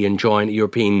neutrality and join a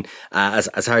European, as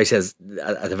Harry says,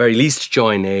 at the very least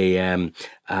join a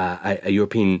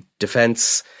European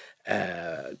defence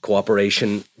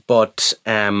cooperation. But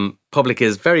public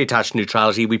is very attached to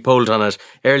neutrality. We polled on it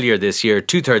earlier this year.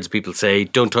 2/3 of people say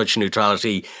don't touch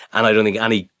neutrality, and I don't think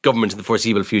any government in the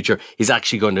foreseeable future is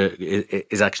actually going to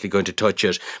touch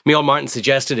it. Micheál Martin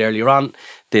suggested earlier on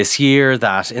this year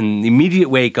that in the immediate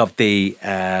wake of the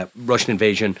Russian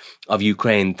invasion of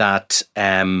Ukraine, that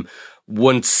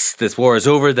once this war is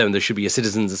over, then there should be a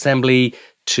citizens' assembly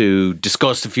to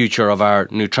discuss the future of our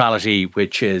neutrality,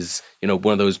 which is,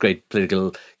 one of those great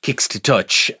political kicks to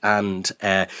touch. And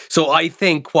so I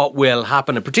think what will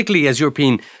happen, and particularly as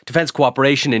European defence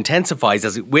cooperation intensifies,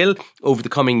 as it will over the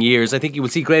coming years, I think you will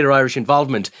see greater Irish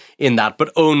involvement in that,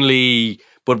 but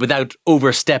without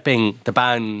overstepping the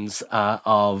bounds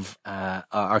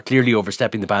are clearly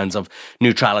overstepping the bounds of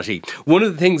neutrality. One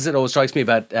of the things that always strikes me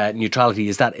about neutrality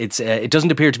is that it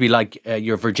doesn't appear to be like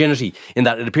your virginity, in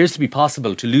that it appears to be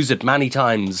possible to lose it many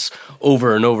times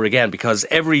over and over again, because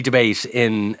every debate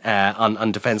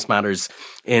on defence matters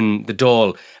in the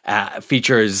Dáil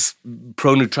features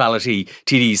pro-neutrality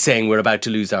TDs saying we're about to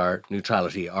lose our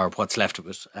neutrality, or what's left of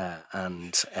it,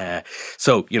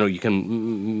 so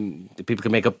people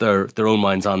can make up their own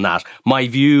minds on that. My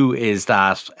view is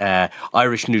that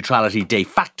Irish neutrality de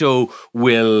facto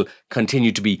will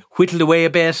continue to be whittled away a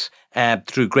bit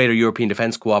through greater European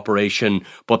defence cooperation,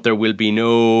 but there will be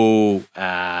no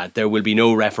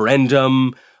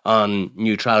referendum on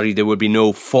neutrality. There will be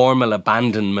no formal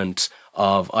abandonment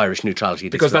of Irish neutrality,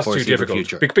 because that's too difficult.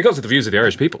 Because of the views of the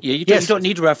Irish people. Yeah, you don't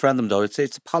need a referendum, though. It's a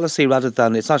policy rather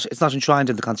than it's not enshrined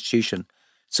in the Constitution,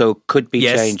 so could be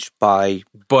changed by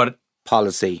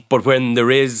policy. But when there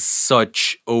is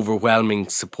such overwhelming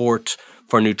support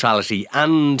for neutrality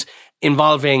and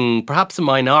involving perhaps a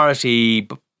minority,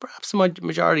 but perhaps a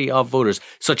majority of voters,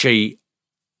 such a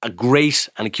great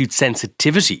and acute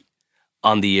sensitivity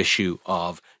on the issue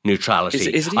of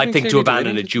neutrality, I think to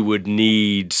abandon it you would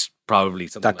need probably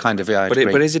something that kind of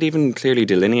but is it even clearly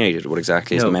delineated what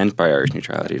exactly is meant by Irish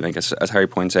neutrality? Like as Harry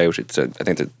points out, I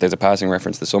think that there's a passing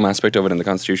reference to some aspect of it in the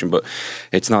Constitution, but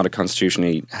it's not a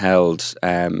constitutionally held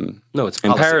it's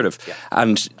imperative. Yeah.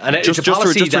 And just to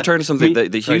return to something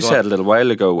that Hugh said a little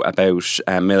while ago about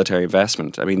military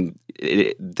investment. I mean,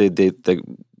 the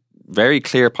very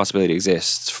clear possibility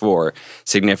exists for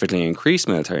significantly increased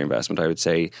military investment, I would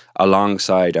say,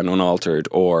 alongside an unaltered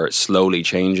or slowly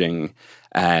changing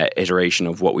iteration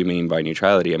of what we mean by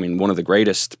neutrality. I mean, one of the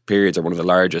greatest periods, or one of the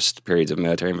largest periods of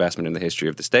military investment in the history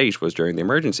of the state was during the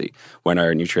emergency, when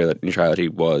our neutrality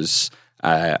was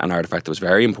an artifact that was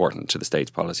very important to the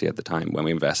state's policy at the time when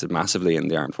we invested massively in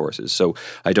the armed forces. So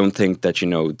I don't think that,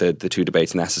 the two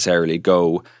debates necessarily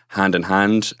go hand in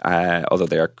hand, although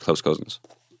they are close cousins.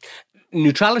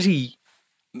 Neutrality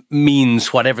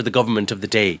means whatever the government of the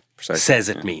day says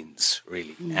it means,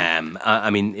 really. I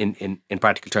mean, in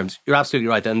practical terms, you're absolutely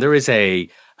right. And there is a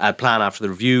plan after the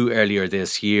review earlier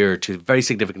this year to very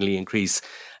significantly increase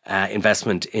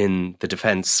investment in the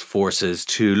defence forces,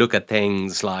 to look at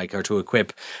things like, or to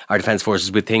equip our defence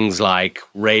forces with things like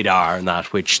radar and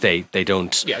that, which they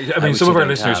don't. Yeah, I mean, some of our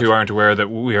listeners who aren't aware that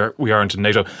we aren't in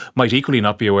NATO might equally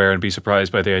not be aware and be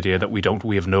surprised by the idea that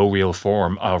we have no real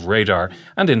form of radar.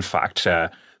 And in fact,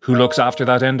 who looks after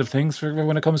that end of things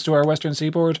when it comes to our western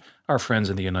seaboard? Our friends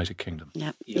in the United Kingdom.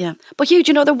 Yeah. But Hugh,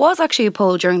 there was actually a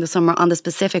poll during the summer on the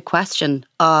specific question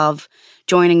of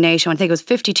joining NATO. I think it was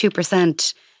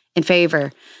 52% in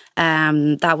favour.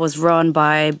 That was run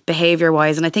by Behaviour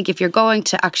Wise. And I think if you're going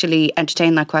to actually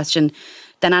entertain that question,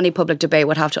 then any public debate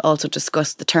would have to also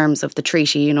discuss the terms of the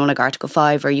treaty, like Article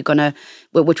 5. Are you going to,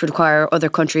 which would require other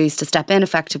countries to step in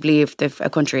effectively if a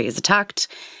country is attacked?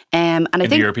 And I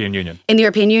think the European Union. In the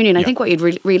European Union. I think what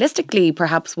you'd realistically,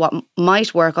 perhaps what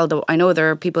might work, although I know there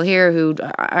are people here who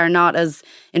are not as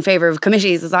in favour of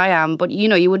committees as I am, but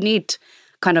you would need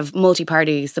kind of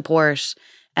multi-party support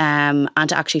and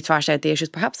to actually thrash out the issues,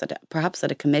 perhaps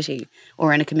at a committee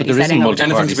or in a committee setting.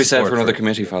 Anything to be said for another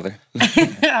committee, Father.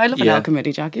 I love an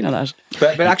committee, Jack. You know that.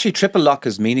 But actually, triple lock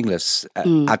is meaningless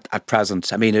at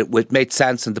present. I mean, it made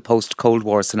sense in the post-Cold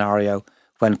War scenario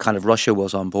when kind of Russia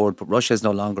was on board, but Russia is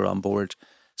no longer on board.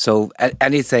 So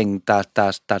anything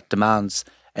that demands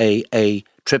a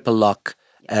triple lock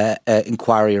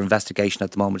inquiry or investigation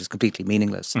at the moment is completely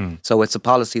meaningless. So it's a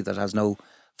policy that has no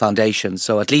foundation.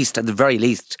 So at the very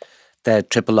least, the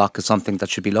triple lock is something that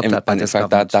should be looked at by this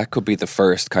government. In fact, that could be the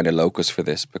first kind of locus for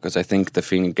this, because I think the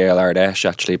Fine Gael Ardèche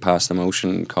actually passed a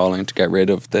motion calling to get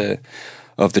rid of the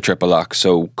triple lock.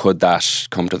 So could that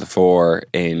come to the fore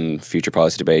in future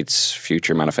policy debates,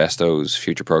 future manifestos,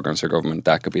 future programmes for government?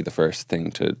 That could be the first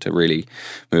thing to really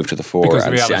move to the fore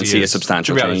and see a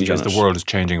substantial change. The world is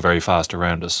changing very fast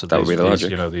around us. So that would be the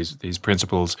logic. These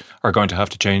principles are going to have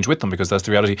to change with them, because that's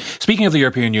the reality. Speaking of the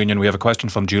European Union, we have a question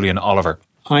from Julian Oliver.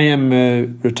 I am a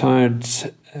retired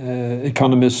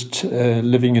economist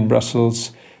living in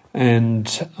Brussels,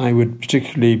 and I would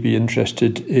particularly be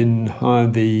interested in how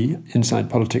the Inside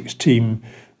Politics team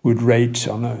would rate,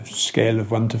 on a scale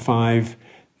of 1 to 5,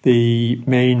 the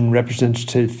main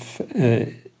representative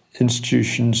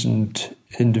institutions and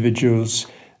individuals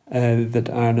that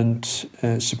Ireland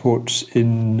supports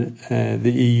in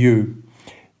the EU.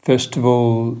 First of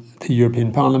all, the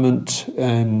European Parliament.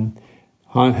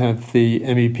 How have the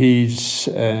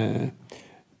MEPs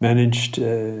managed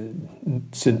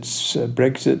since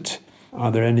Brexit?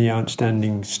 Are there any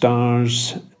outstanding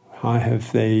stars? How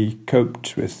have they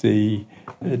coped with the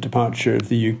departure of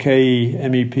the UK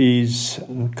MEPs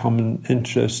and common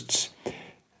interests?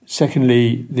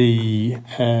 Secondly, the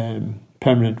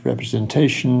Permanent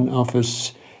Representation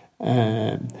Office,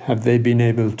 have they been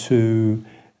able to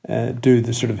do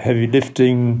the sort of heavy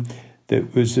lifting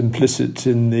that was implicit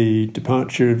in the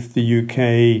departure of the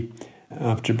UK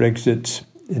after Brexit,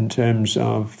 in terms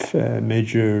of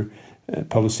major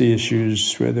policy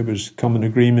issues where there was common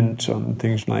agreement on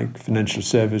things like financial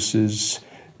services,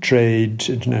 trade,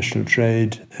 international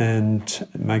trade and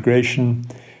migration?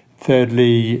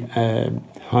 Thirdly,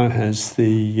 how has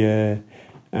the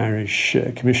Irish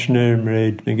Commissioner,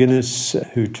 Mairead McGuinness,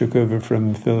 who took over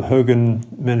from Phil Hogan,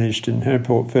 managed in her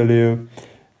portfolio,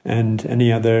 and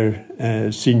any other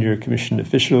senior Commission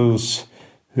officials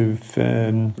who've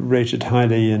rated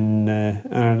highly in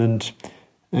Ireland?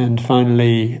 And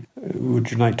finally, would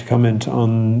you like to comment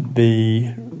on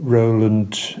the role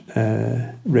and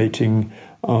rating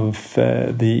of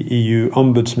the EU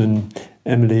Ombudsman,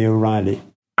 Emily O'Reilly?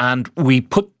 And we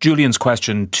put Julian's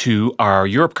question to our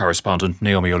Europe correspondent,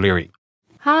 Naomi O'Leary.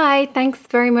 Hi, thanks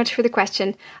very much for the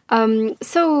question.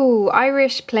 So,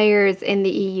 Irish players in the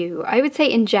EU, I would say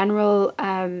in general,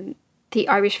 the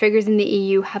Irish figures in the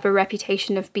EU have a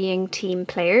reputation of being team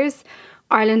players.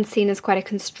 Ireland's seen as quite a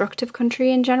constructive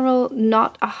country in general,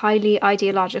 not a highly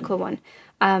ideological one,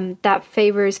 that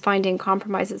favours finding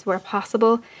compromises where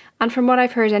possible. And from what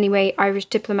I've heard anyway, Irish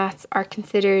diplomats are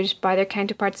considered by their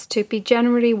counterparts to be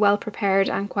generally well prepared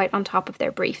and quite on top of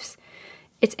their briefs.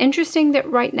 It's interesting that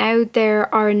right now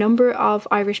there are a number of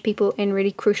Irish people in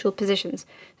really crucial positions.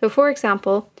 So, for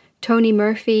example, Tony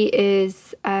Murphy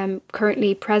is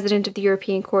currently president of the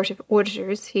European Court of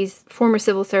Auditors. He's a former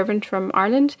civil servant from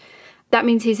Ireland. That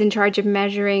means he's in charge of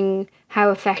measuring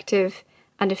how effective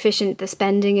and efficient the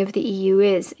spending of the EU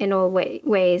is in all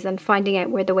ways, and finding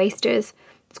out where the waste is.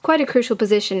 It's quite a crucial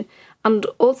position. And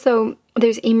also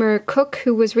there's Emer Cook,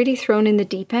 who was really thrown in the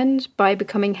deep end by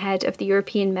becoming head of the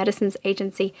European Medicines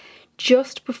Agency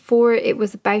just before it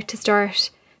was about to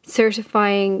start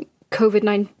certifying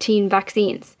COVID-19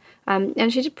 vaccines.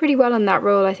 And she did pretty well in that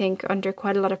role, I think, under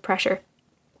quite a lot of pressure.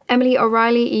 Emily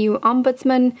O'Reilly, EU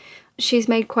Ombudsman, she's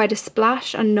made quite a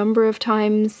splash a number of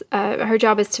times. Her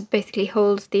job is to basically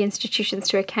hold the institutions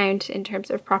to account in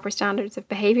terms of proper standards of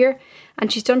behaviour.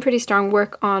 And she's done pretty strong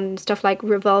work on stuff like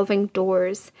revolving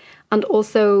doors and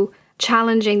also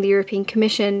challenging the European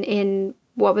Commission in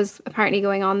what was apparently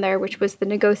going on there, which was the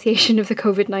negotiation of the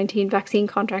COVID-19 vaccine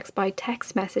contracts by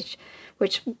text message,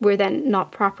 which were then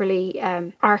not properly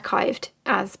archived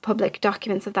as public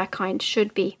documents of that kind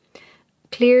should be.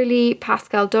 Clearly,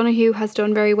 Pascal Donoghue has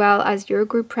done very well as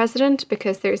Eurogroup president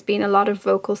because there's been a lot of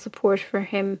vocal support for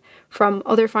him from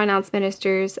other finance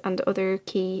ministers and other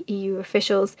key EU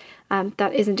officials.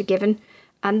 That isn't a given.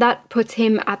 And that puts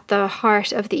him at the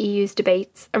heart of the EU's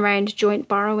debates around joint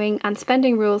borrowing and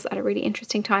spending rules at a really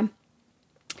interesting time.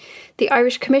 The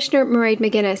Irish Commissioner, Mairead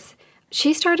McGuinness,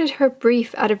 she started her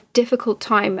brief at a difficult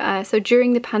time. So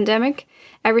during the pandemic,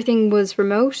 everything was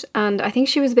remote, and I think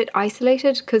she was a bit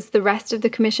isolated because the rest of the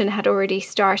Commission had already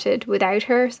started without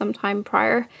her some time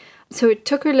prior. So it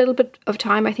took her a little bit of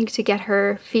time, I think, to get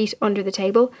her feet under the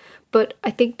table. But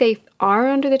I think they are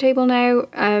under the table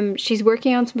now. She's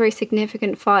working on some very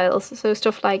significant files. So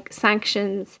stuff like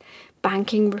sanctions,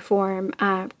 banking reform,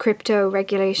 crypto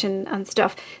regulation and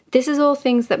stuff. This is all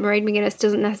things that Mairead McGuinness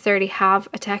doesn't necessarily have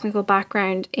a technical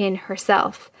background in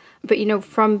herself. But, you know,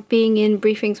 from being in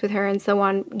briefings with her and so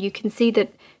on, you can see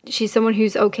that she's someone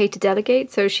who's okay to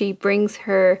delegate. So she brings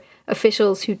her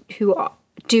officials who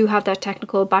do have that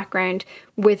technical background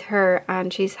with her,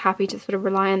 and she's happy to sort of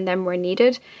rely on them where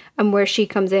needed. And where she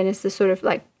comes in is the sort of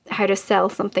like how to sell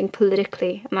something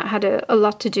politically. And that had a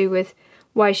lot to do with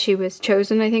why she was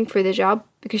chosen, I think, for the job,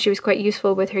 because she was quite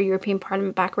useful with her European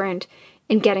Parliament background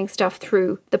in getting stuff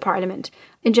through the Parliament.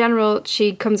 In general,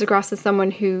 she comes across as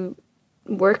someone who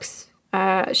works.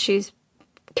 She's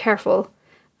careful,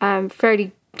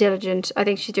 fairly diligent. I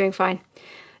think she's doing fine.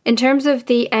 In terms of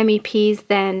the MEPs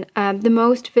then, the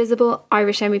most visible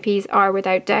Irish MEPs are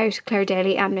without doubt Claire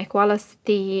Daly and Mick Wallace,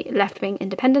 the left-wing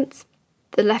independents.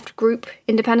 The left group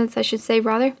independents, I should say,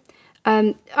 rather.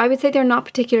 I would say they're not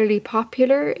particularly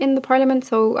popular in the Parliament,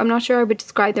 so I'm not sure I would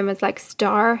describe them as like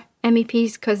star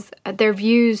MEPs because their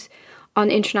views on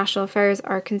international affairs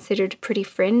are considered pretty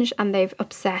fringe and they've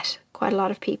upset quite a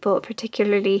lot of people,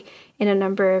 particularly in a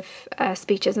number of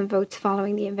speeches and votes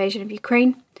following the invasion of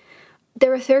Ukraine.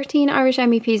 There are 13 Irish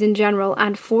MEPs in general,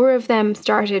 and 4 of them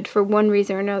started for one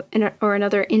reason or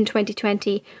another in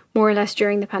 2020, more or less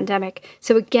during the pandemic.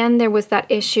 So again, there was that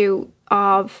issue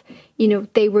of, you know,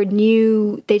 they were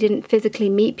new, they didn't physically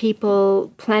meet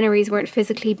people, plenaries weren't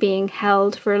physically being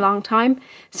held for a long time.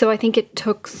 So I think it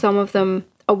took some of them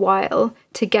a while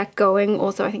to get going.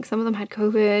 Also, I think some of them had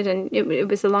COVID and it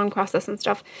was a long process and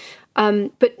stuff.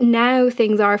 But now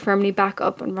things are firmly back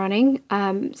up and running.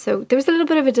 So there was a little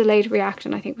bit of a delayed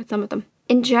reaction, I think, with some of them.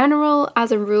 In general,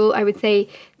 as a rule, I would say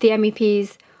the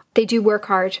MEPs, they do work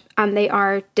hard and they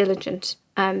are diligent.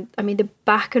 I mean, the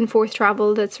back and forth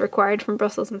travel that's required from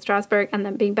Brussels and Strasbourg and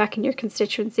then being back in your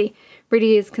constituency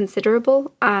really is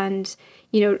considerable. And,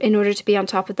 you know, in order to be on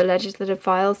top of the legislative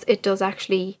files, it does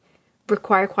actually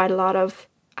require quite a lot of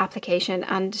application.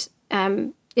 And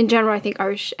in general, I think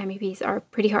Irish MEPs are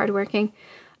pretty hardworking.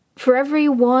 For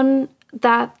everyone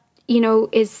that, you know,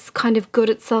 is kind of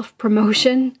good at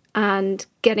self-promotion and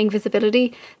getting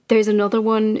visibility, there's another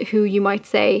one who you might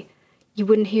say you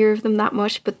wouldn't hear of them that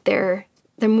much, but they're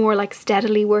more like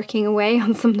steadily working away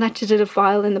on some legislative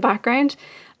file in the background.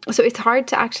 So it's hard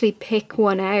to actually pick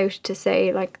one out to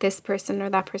say like this person or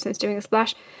that person is doing a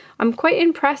splash. I'm quite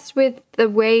impressed with the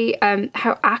way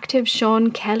how active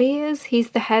Sean Kelly is.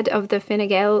 He's the head of the Fine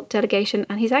Gael delegation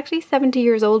and he's actually 70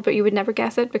 years old, but you would never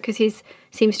guess it because he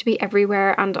seems to be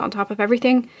everywhere and on top of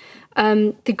everything.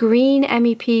 The Green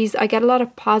MEPs, I get a lot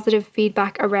of positive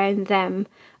feedback around them.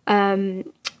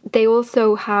 They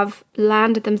also have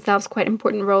landed themselves quite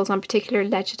important roles on particular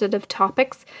legislative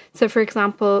topics. So, for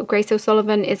example, Grace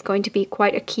O'Sullivan is going to be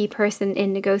quite a key person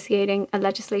in negotiating a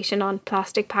legislation on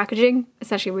plastic packaging,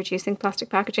 essentially reducing plastic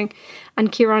packaging.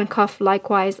 And Kieran Cuff,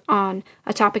 likewise, on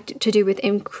a topic to do with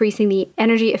increasing the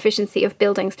energy efficiency of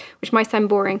buildings, which might sound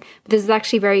boring, but this is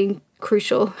actually very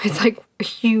crucial. It's like a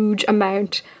huge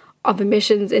amount of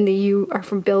emissions in the EU are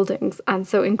from buildings, and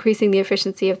so increasing the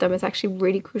efficiency of them is actually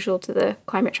really crucial to the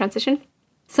climate transition.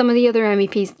 some of the other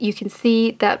MEPs, you can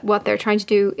see that what they're trying to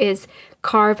do is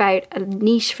carve out a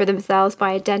niche for themselves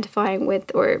by identifying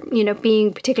with or,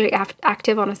 being particularly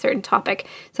active on a certain topic.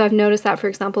 So I've noticed that, for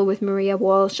example, with Maria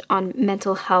Walsh on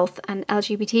mental health and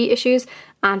LGBT issues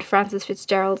and Frances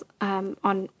Fitzgerald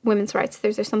on women's rights.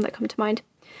 Those are some that come to mind.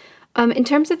 In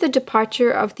terms of the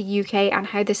departure of the UK and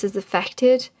how this has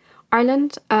affected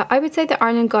Ireland, I would say that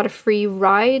Ireland got a free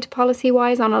ride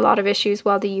policy-wise on a lot of issues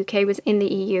while the UK was in the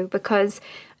EU, because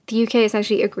the UK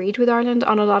essentially agreed with Ireland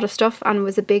on a lot of stuff and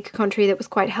was a big country that was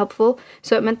quite helpful.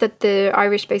 So it meant that the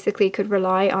Irish basically could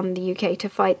rely on the UK to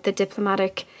fight the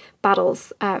diplomatic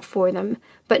battles for them.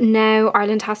 But now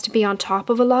Ireland has to be on top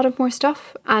of a lot of more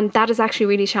stuff, and that is actually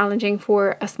really challenging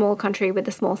for a small country with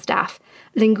a small staff.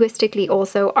 Linguistically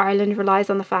also, Ireland relies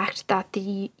on the fact that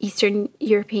the Eastern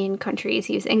European countries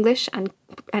use English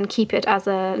and keep it as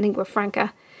a lingua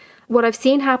franca. What I've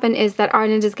seen happen is that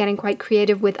Ireland is getting quite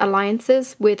creative with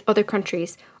alliances with other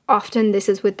countries. Often this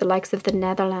is with the likes of the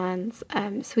Netherlands,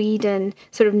 Sweden,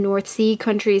 sort of North Sea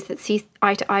countries that see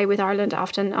eye to eye with Ireland,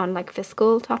 often on like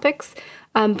fiscal topics.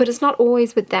 But it's not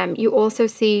always with them. You also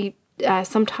see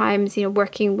sometimes,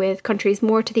 working with countries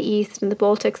more to the east and the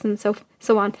Baltics and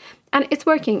so on. And it's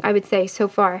working, I would say, so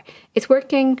far. It's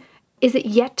working. Is it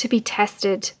yet to be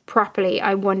tested properly?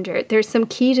 I wonder. There's some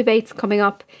key debates coming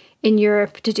up in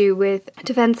Europe to do with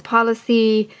defence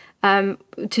policy, to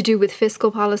do with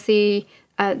fiscal policy.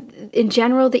 In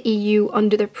general, the EU,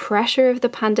 under the pressure of the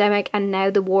pandemic and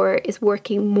now the war, is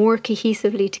working more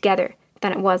cohesively together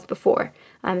than it was before.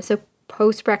 So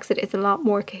post-Brexit is a lot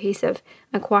more cohesive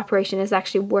and cooperation is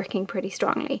actually working pretty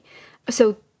strongly.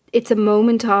 So it's a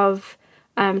moment of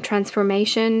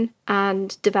transformation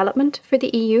and development for the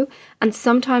EU. And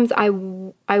sometimes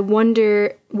I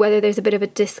wonder whether there's a bit of a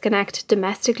disconnect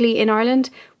domestically in Ireland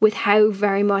with how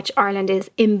very much Ireland is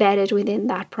embedded within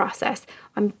that process.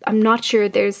 I'm not sure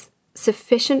there's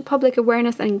sufficient public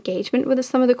awareness and engagement with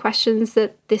some of the questions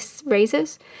that this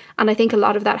raises. And I think a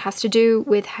lot of that has to do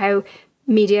with how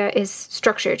media is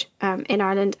structured in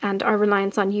Ireland, and our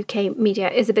reliance on UK media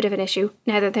is a bit of an issue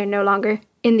now that they're no longer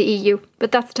in the EU.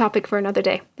 But that's a topic for another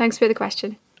day. Thanks for the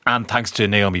question. And thanks to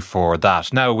Naomi for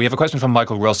that. Now, we have a question from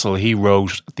Michael Russell. He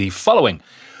wrote the following.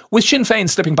 With Sinn Féin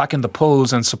slipping back in the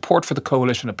polls and support for the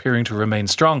coalition appearing to remain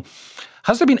strong,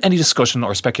 has there been any discussion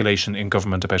or speculation in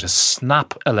government about a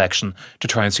snap election to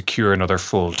try and secure another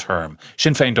full term?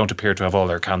 Sinn Féin don't appear to have all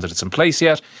their candidates in place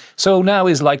yet, so now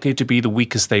is likely to be the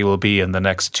weakest they will be in the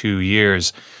next 2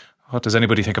 years. What does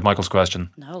anybody think of Michael's question?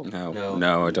 No,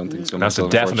 I don't think so. That's a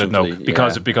definite no,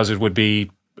 because it would be...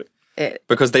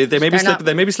 Because they may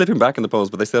be slipping back in the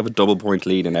polls, but they still have a double point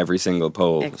lead in every single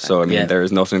poll. Exactly. So I mean, there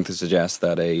is nothing to suggest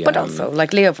that But also,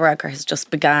 like Leo Varadkar has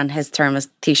just began his term as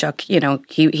Taoiseach.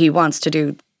 He wants to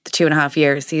do the 2.5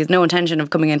 years. He has no intention of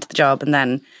coming into the job and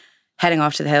then heading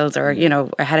off to the hills or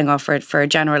heading off for a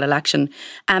general election.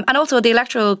 And also the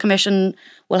Electoral Commission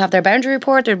will have their boundary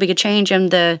report. There'll be a change in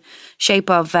the shape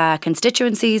of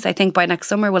constituencies. I think by next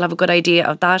summer we'll have a good idea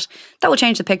of that. That will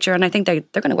change the picture, and I think they're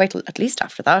going to wait till at least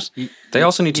after that. They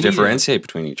also need to differentiate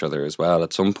between each other as well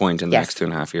at some point in the next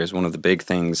 2.5 years. One of the big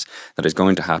things that is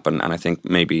going to happen, and I think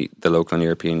maybe the local and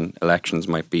European elections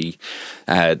might be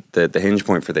the hinge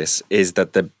point for this, is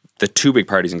that the two big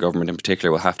parties in government in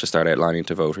particular will have to start outlining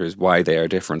to voters why they are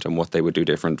different and what they would do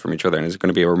different from each other. And it's going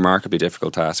to be a remarkably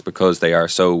difficult task because they are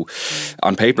so,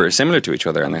 on paper, similar to each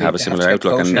other and they have a similar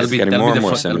outlook, and it's getting more and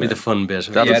more similar. That'll be the fun bit.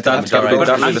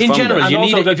 In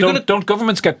general, don't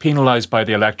governments get penalised by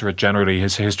the electorate generally?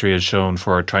 His history has shown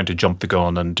for trying to jump the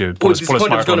gun and pull a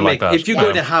smart one like that. If you're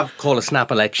going to call a snap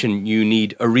election, you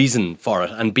need a reason for it.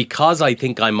 And because I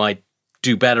think I might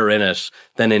do better in it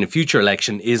than in a future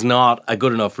election is not a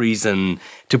good enough reason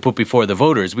to put before the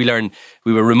voters. We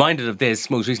were reminded of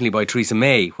this most recently by Theresa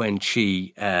May when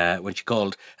she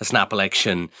called a snap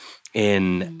election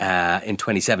in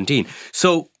 2017.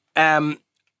 So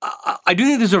I do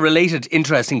think there's a related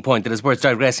interesting point that is worth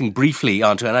digressing briefly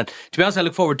onto. And to be honest, I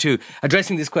look forward to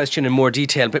addressing this question in more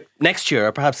detail, but next year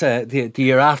or perhaps the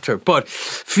year after. But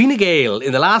Fine Gael,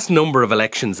 in the last number of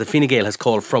elections that Fine Gael has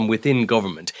called from within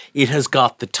government, it has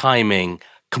got the timing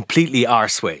completely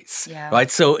arseways, right?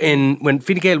 So when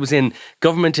Fine Gael was in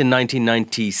government in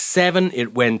 1997,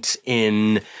 it went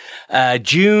in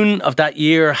June of that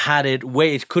year.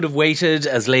 It could have waited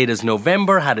as late as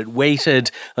November. Had it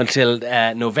waited until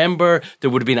November, there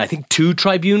would have been, I think, 2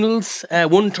 tribunals.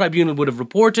 One tribunal would have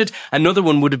reported. Another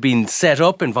one would have been set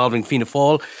up involving Fianna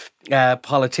Fáil.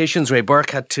 politicians. Ray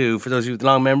Burke had to, for those of you with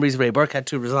long memories, Ray Burke had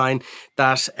to resign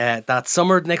that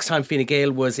summer. Next time Fine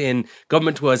Gael was in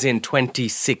government was in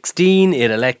 2016.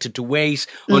 It elected to wait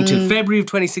until February of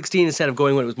 2016 instead of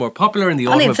going when it was more popular in the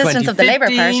autumn of 2015. On the insistence of the Labour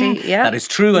Party, yeah. That is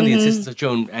true, on the insistence of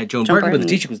Joan Burton, but the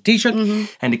Taoiseach was the Taoiseach.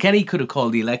 And Kenny could have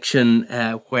called the election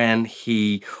when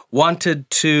he wanted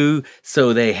to,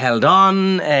 so they held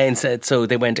on. So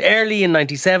they went early in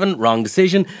 97, wrong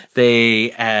decision. They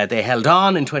held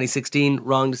on in 2016,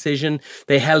 wrong decision.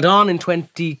 They held on in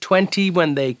 2020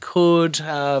 when they could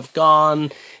have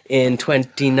gone in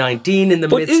 2019 in the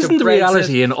midst of Brexit. But isn't the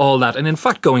reality in all that, and in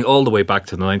fact going all the way back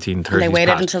to the 1930s, they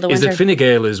waited until the winter, is that Fine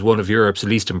Gael is one of Europe's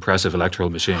least impressive electoral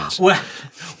machines? Well,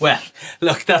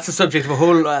 look, that's the subject of a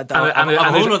whole other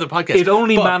podcast. It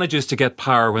only manages to get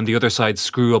power when the other side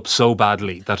screw up so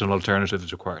badly that an alternative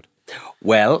is required.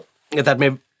 Well, that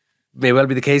may well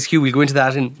be the case, Hugh. We'll go into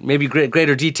that in maybe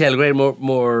greater detail,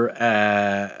 more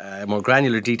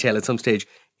granular detail at some stage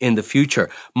in the future.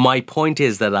 My point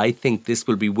is that I think this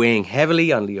will be weighing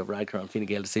heavily on Leo Varadkar and Fine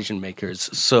Gael decision makers.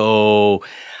 So,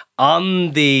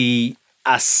 on the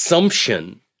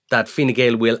assumption that Fine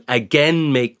Gael will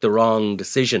again make the wrong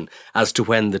decision as to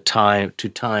when to time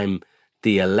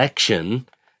the election,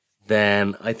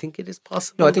 then I think it is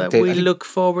possible that we look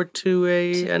forward to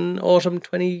an autumn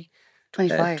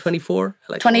 2024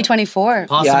 election. 2024.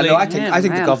 Possibly. Yeah, no, I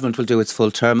think the government will do its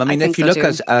full term. I mean, if you look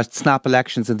at snap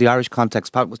elections in the Irish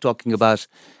context, Pat was talking about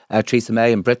Theresa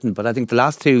May in Britain, but I think the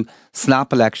last two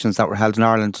snap elections that were held in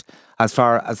Ireland, as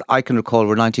far as I can recall,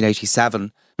 were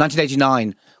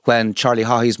 1989, when Charlie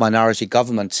Haughey's minority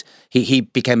government, he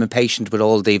became impatient with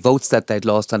all the votes that they'd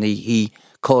lost, and he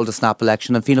called a snap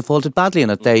election, and Fianna Fáil did badly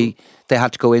in it. They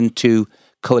had to go into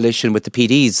coalition with the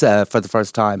PDs for the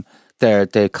first time. They're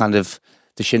kind of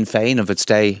the Sinn Féin of its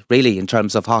day, really, in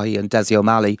terms of Haughey and Dessie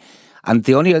O'Malley. And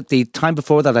the time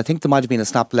before that, I think there might have been a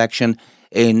snap election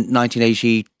in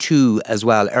 1982 as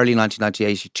well, early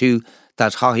 1982,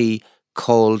 that Haughey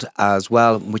called as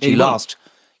well, which 81. He lost.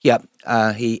 Yeah,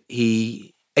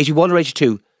 he 81 or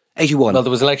 82? 81. Well, there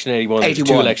was election in 81. There was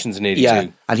two elections in 82. Yeah,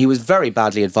 and he was very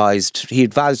badly advised. He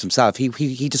advised himself. He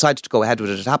decided to go ahead with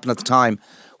it. It happened at the time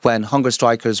when hunger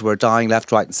strikers were dying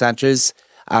left, right and centres,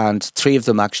 and two of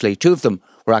them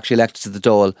were actually elected to the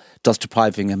Dáil, thus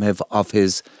depriving him of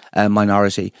his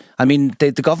minority. I mean,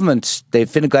 the government,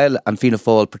 Fine Gael and Fianna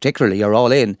Fáil particularly, are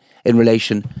all in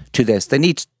relation to this. They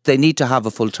need to have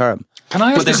a full term. Can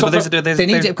I ask they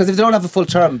need it, because if they don't have a full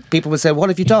therem, people will say, what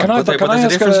have you done? There's a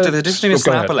difference between a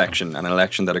snap election and an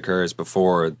election that occurs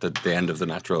before the end of the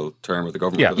natural term of the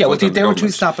government. Yeah, there were two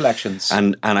snap elections.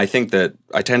 And I think that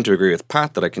I tend to agree with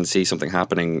Pat that I can see something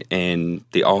happening in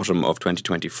the autumn of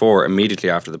 2024, immediately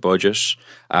after the budget,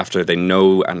 after they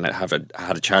know and have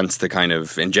had a chance to kind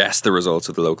of ingest the results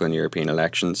of the local and European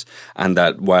elections, and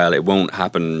that while it won't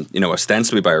happen,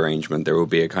 ostensibly by arrangement, there will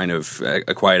be a kind of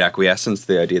a quiet acquiescence to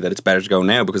the idea that it's better to go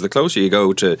now, because the closer you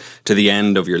go to the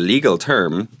end of your legal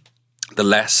term, the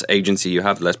less agency you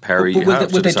have, the less power you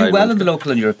have. Will they do well in the local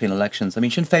and European elections? I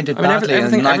mean, Sinn Féin did badly in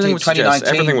 2019.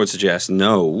 Everything would suggest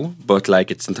no, but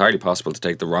it's entirely possible to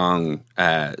take the wrong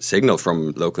signal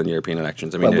from local and European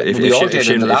elections. I mean, if Sinn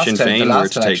Féin were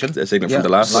to take a signal from the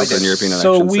last local and European elections.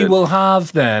 So we will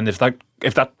have then, if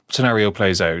that scenario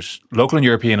plays out, local and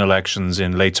European elections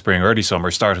in late spring, early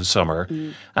summer, start of summer,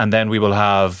 and then we will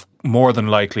have more than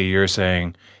likely, you're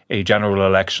saying, a general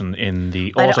election in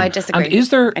the autumn. I disagree. And is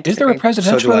there a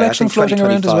presidential election floating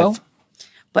around as well?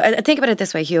 But I think about it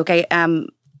this way, Hugh, okay?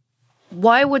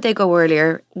 Why would they go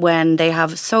earlier when they have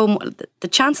the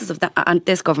chances of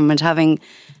this government having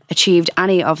achieved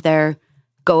any of their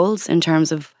goals in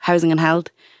terms of housing and health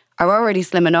are already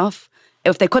slim enough?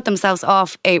 If they cut themselves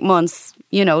off 8 months,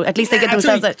 at least they give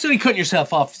themselves it's only cutting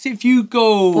yourself off. See, if you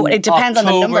go it depends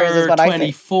October on the numbers, is what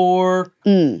 24, I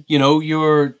say.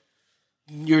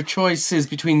 Your choice is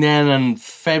between then and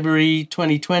February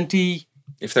 2020.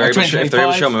 If they're able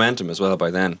to show momentum as well by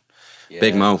then,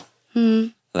 Big Mo.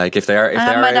 If they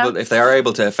are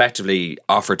able to effectively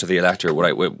offer to the electorate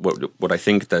what I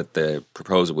think that the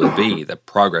proposal will be, that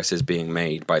progress is being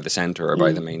made by the centre or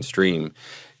by the mainstream.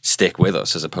 Stick with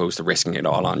us as opposed to risking it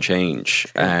all on change.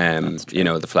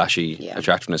 The flashy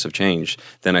attractiveness of change.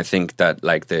 Then I think that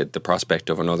the prospect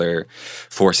of another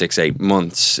 4, 6, 8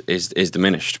 months is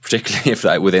diminished, particularly if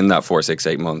within that 4, 6,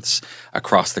 8 months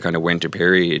across the kind of winter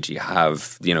period you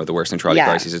have the worsening trolley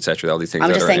crises, etc. All these things.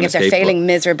 I'm just saying, if they're failing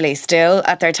miserably still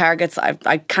at their targets,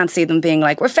 I can't see them being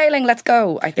like, we're failing, let's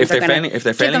go. I think if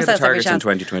they're failing at the targets in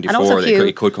 2024,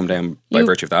 it could come down by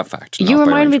virtue of that fact. You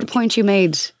remind me of the point you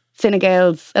made Fine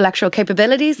Gael's electoral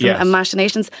capabilities and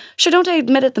machinations. Sure, don't they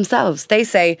admit it themselves? They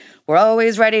say, we're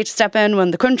always ready to step in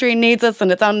when the country needs us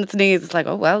and it's on its knees. It's like,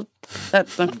 oh, well, that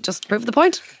just proved the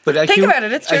point. But think about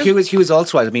it, it's true. Hugh was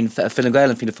also right. I mean, Fine Gael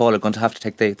and Fianna Fáil are going to have to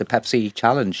take the Pepsi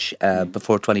challenge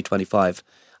before 2025.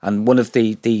 And one of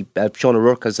the Sean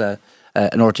O'Rourke has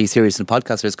an RT series and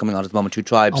podcast is coming on at the moment, Two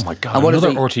Tribes. Oh my God, and another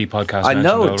RT podcast. I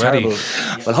know, terrible.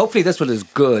 Well, hopefully this one is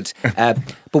good. But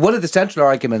one of the central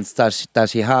arguments that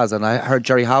he has, and I heard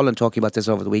Jerry Howland talking about this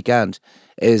over the weekend,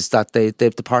 is that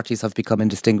the parties have become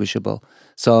indistinguishable.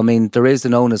 So, I mean, there is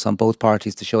an onus on both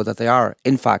parties to show that they are,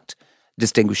 in fact,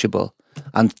 distinguishable.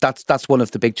 And that's one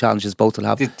of the big challenges both will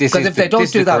have. This is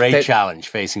the great challenge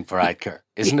facing Varadkar,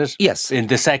 isn't it? Yes. In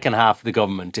the second half of the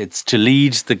government, it's to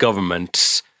lead the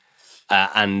government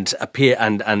and appear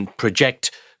and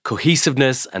project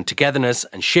cohesiveness and togetherness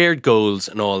and shared goals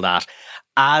and all that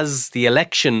as the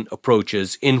election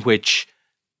approaches, in which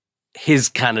his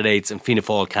candidates and Fianna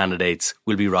Fáil candidates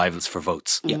will be rivals for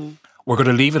votes. Yeah. We're going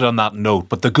to leave it on that note.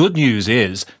 But the good news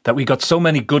is that we got so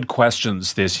many good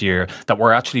questions this year that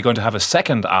we're actually going to have a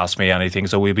second Ask Me Anything.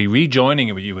 So we'll be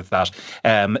rejoining you with that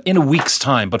in a week's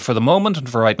time. But for the moment and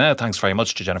for right now, thanks very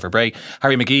much to Jennifer Bray,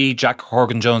 Harry McGee, Jack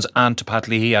Horgan-Jones and to Pat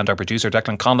Leahy and our producer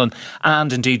Declan Conlon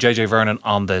and indeed JJ Vernon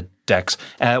on the decks.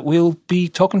 We'll be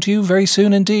talking to you very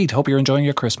soon indeed. Hope you're enjoying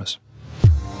your Christmas.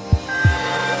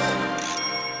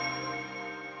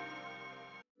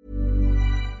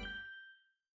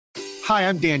 Hi,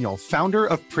 I'm Daniel, founder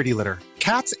of Pretty Litter.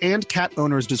 Cats and cat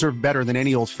owners deserve better than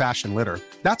any old-fashioned litter.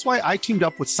 That's why I teamed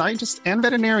up with scientists and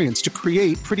veterinarians to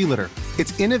create Pretty Litter.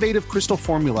 Its innovative crystal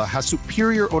formula has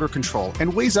superior odor control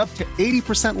and weighs up to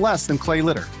 80% less than clay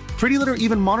litter. Pretty Litter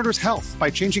even monitors health by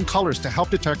changing colors to help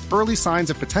detect early signs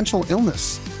of potential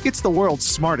illness. It's the world's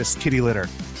smartest kitty litter.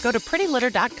 Go to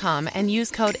prettylitter.com and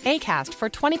use code ACAST for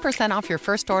 20% off your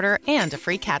first order and a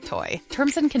free cat toy.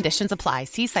 Terms and conditions apply.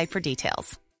 See site for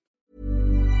details.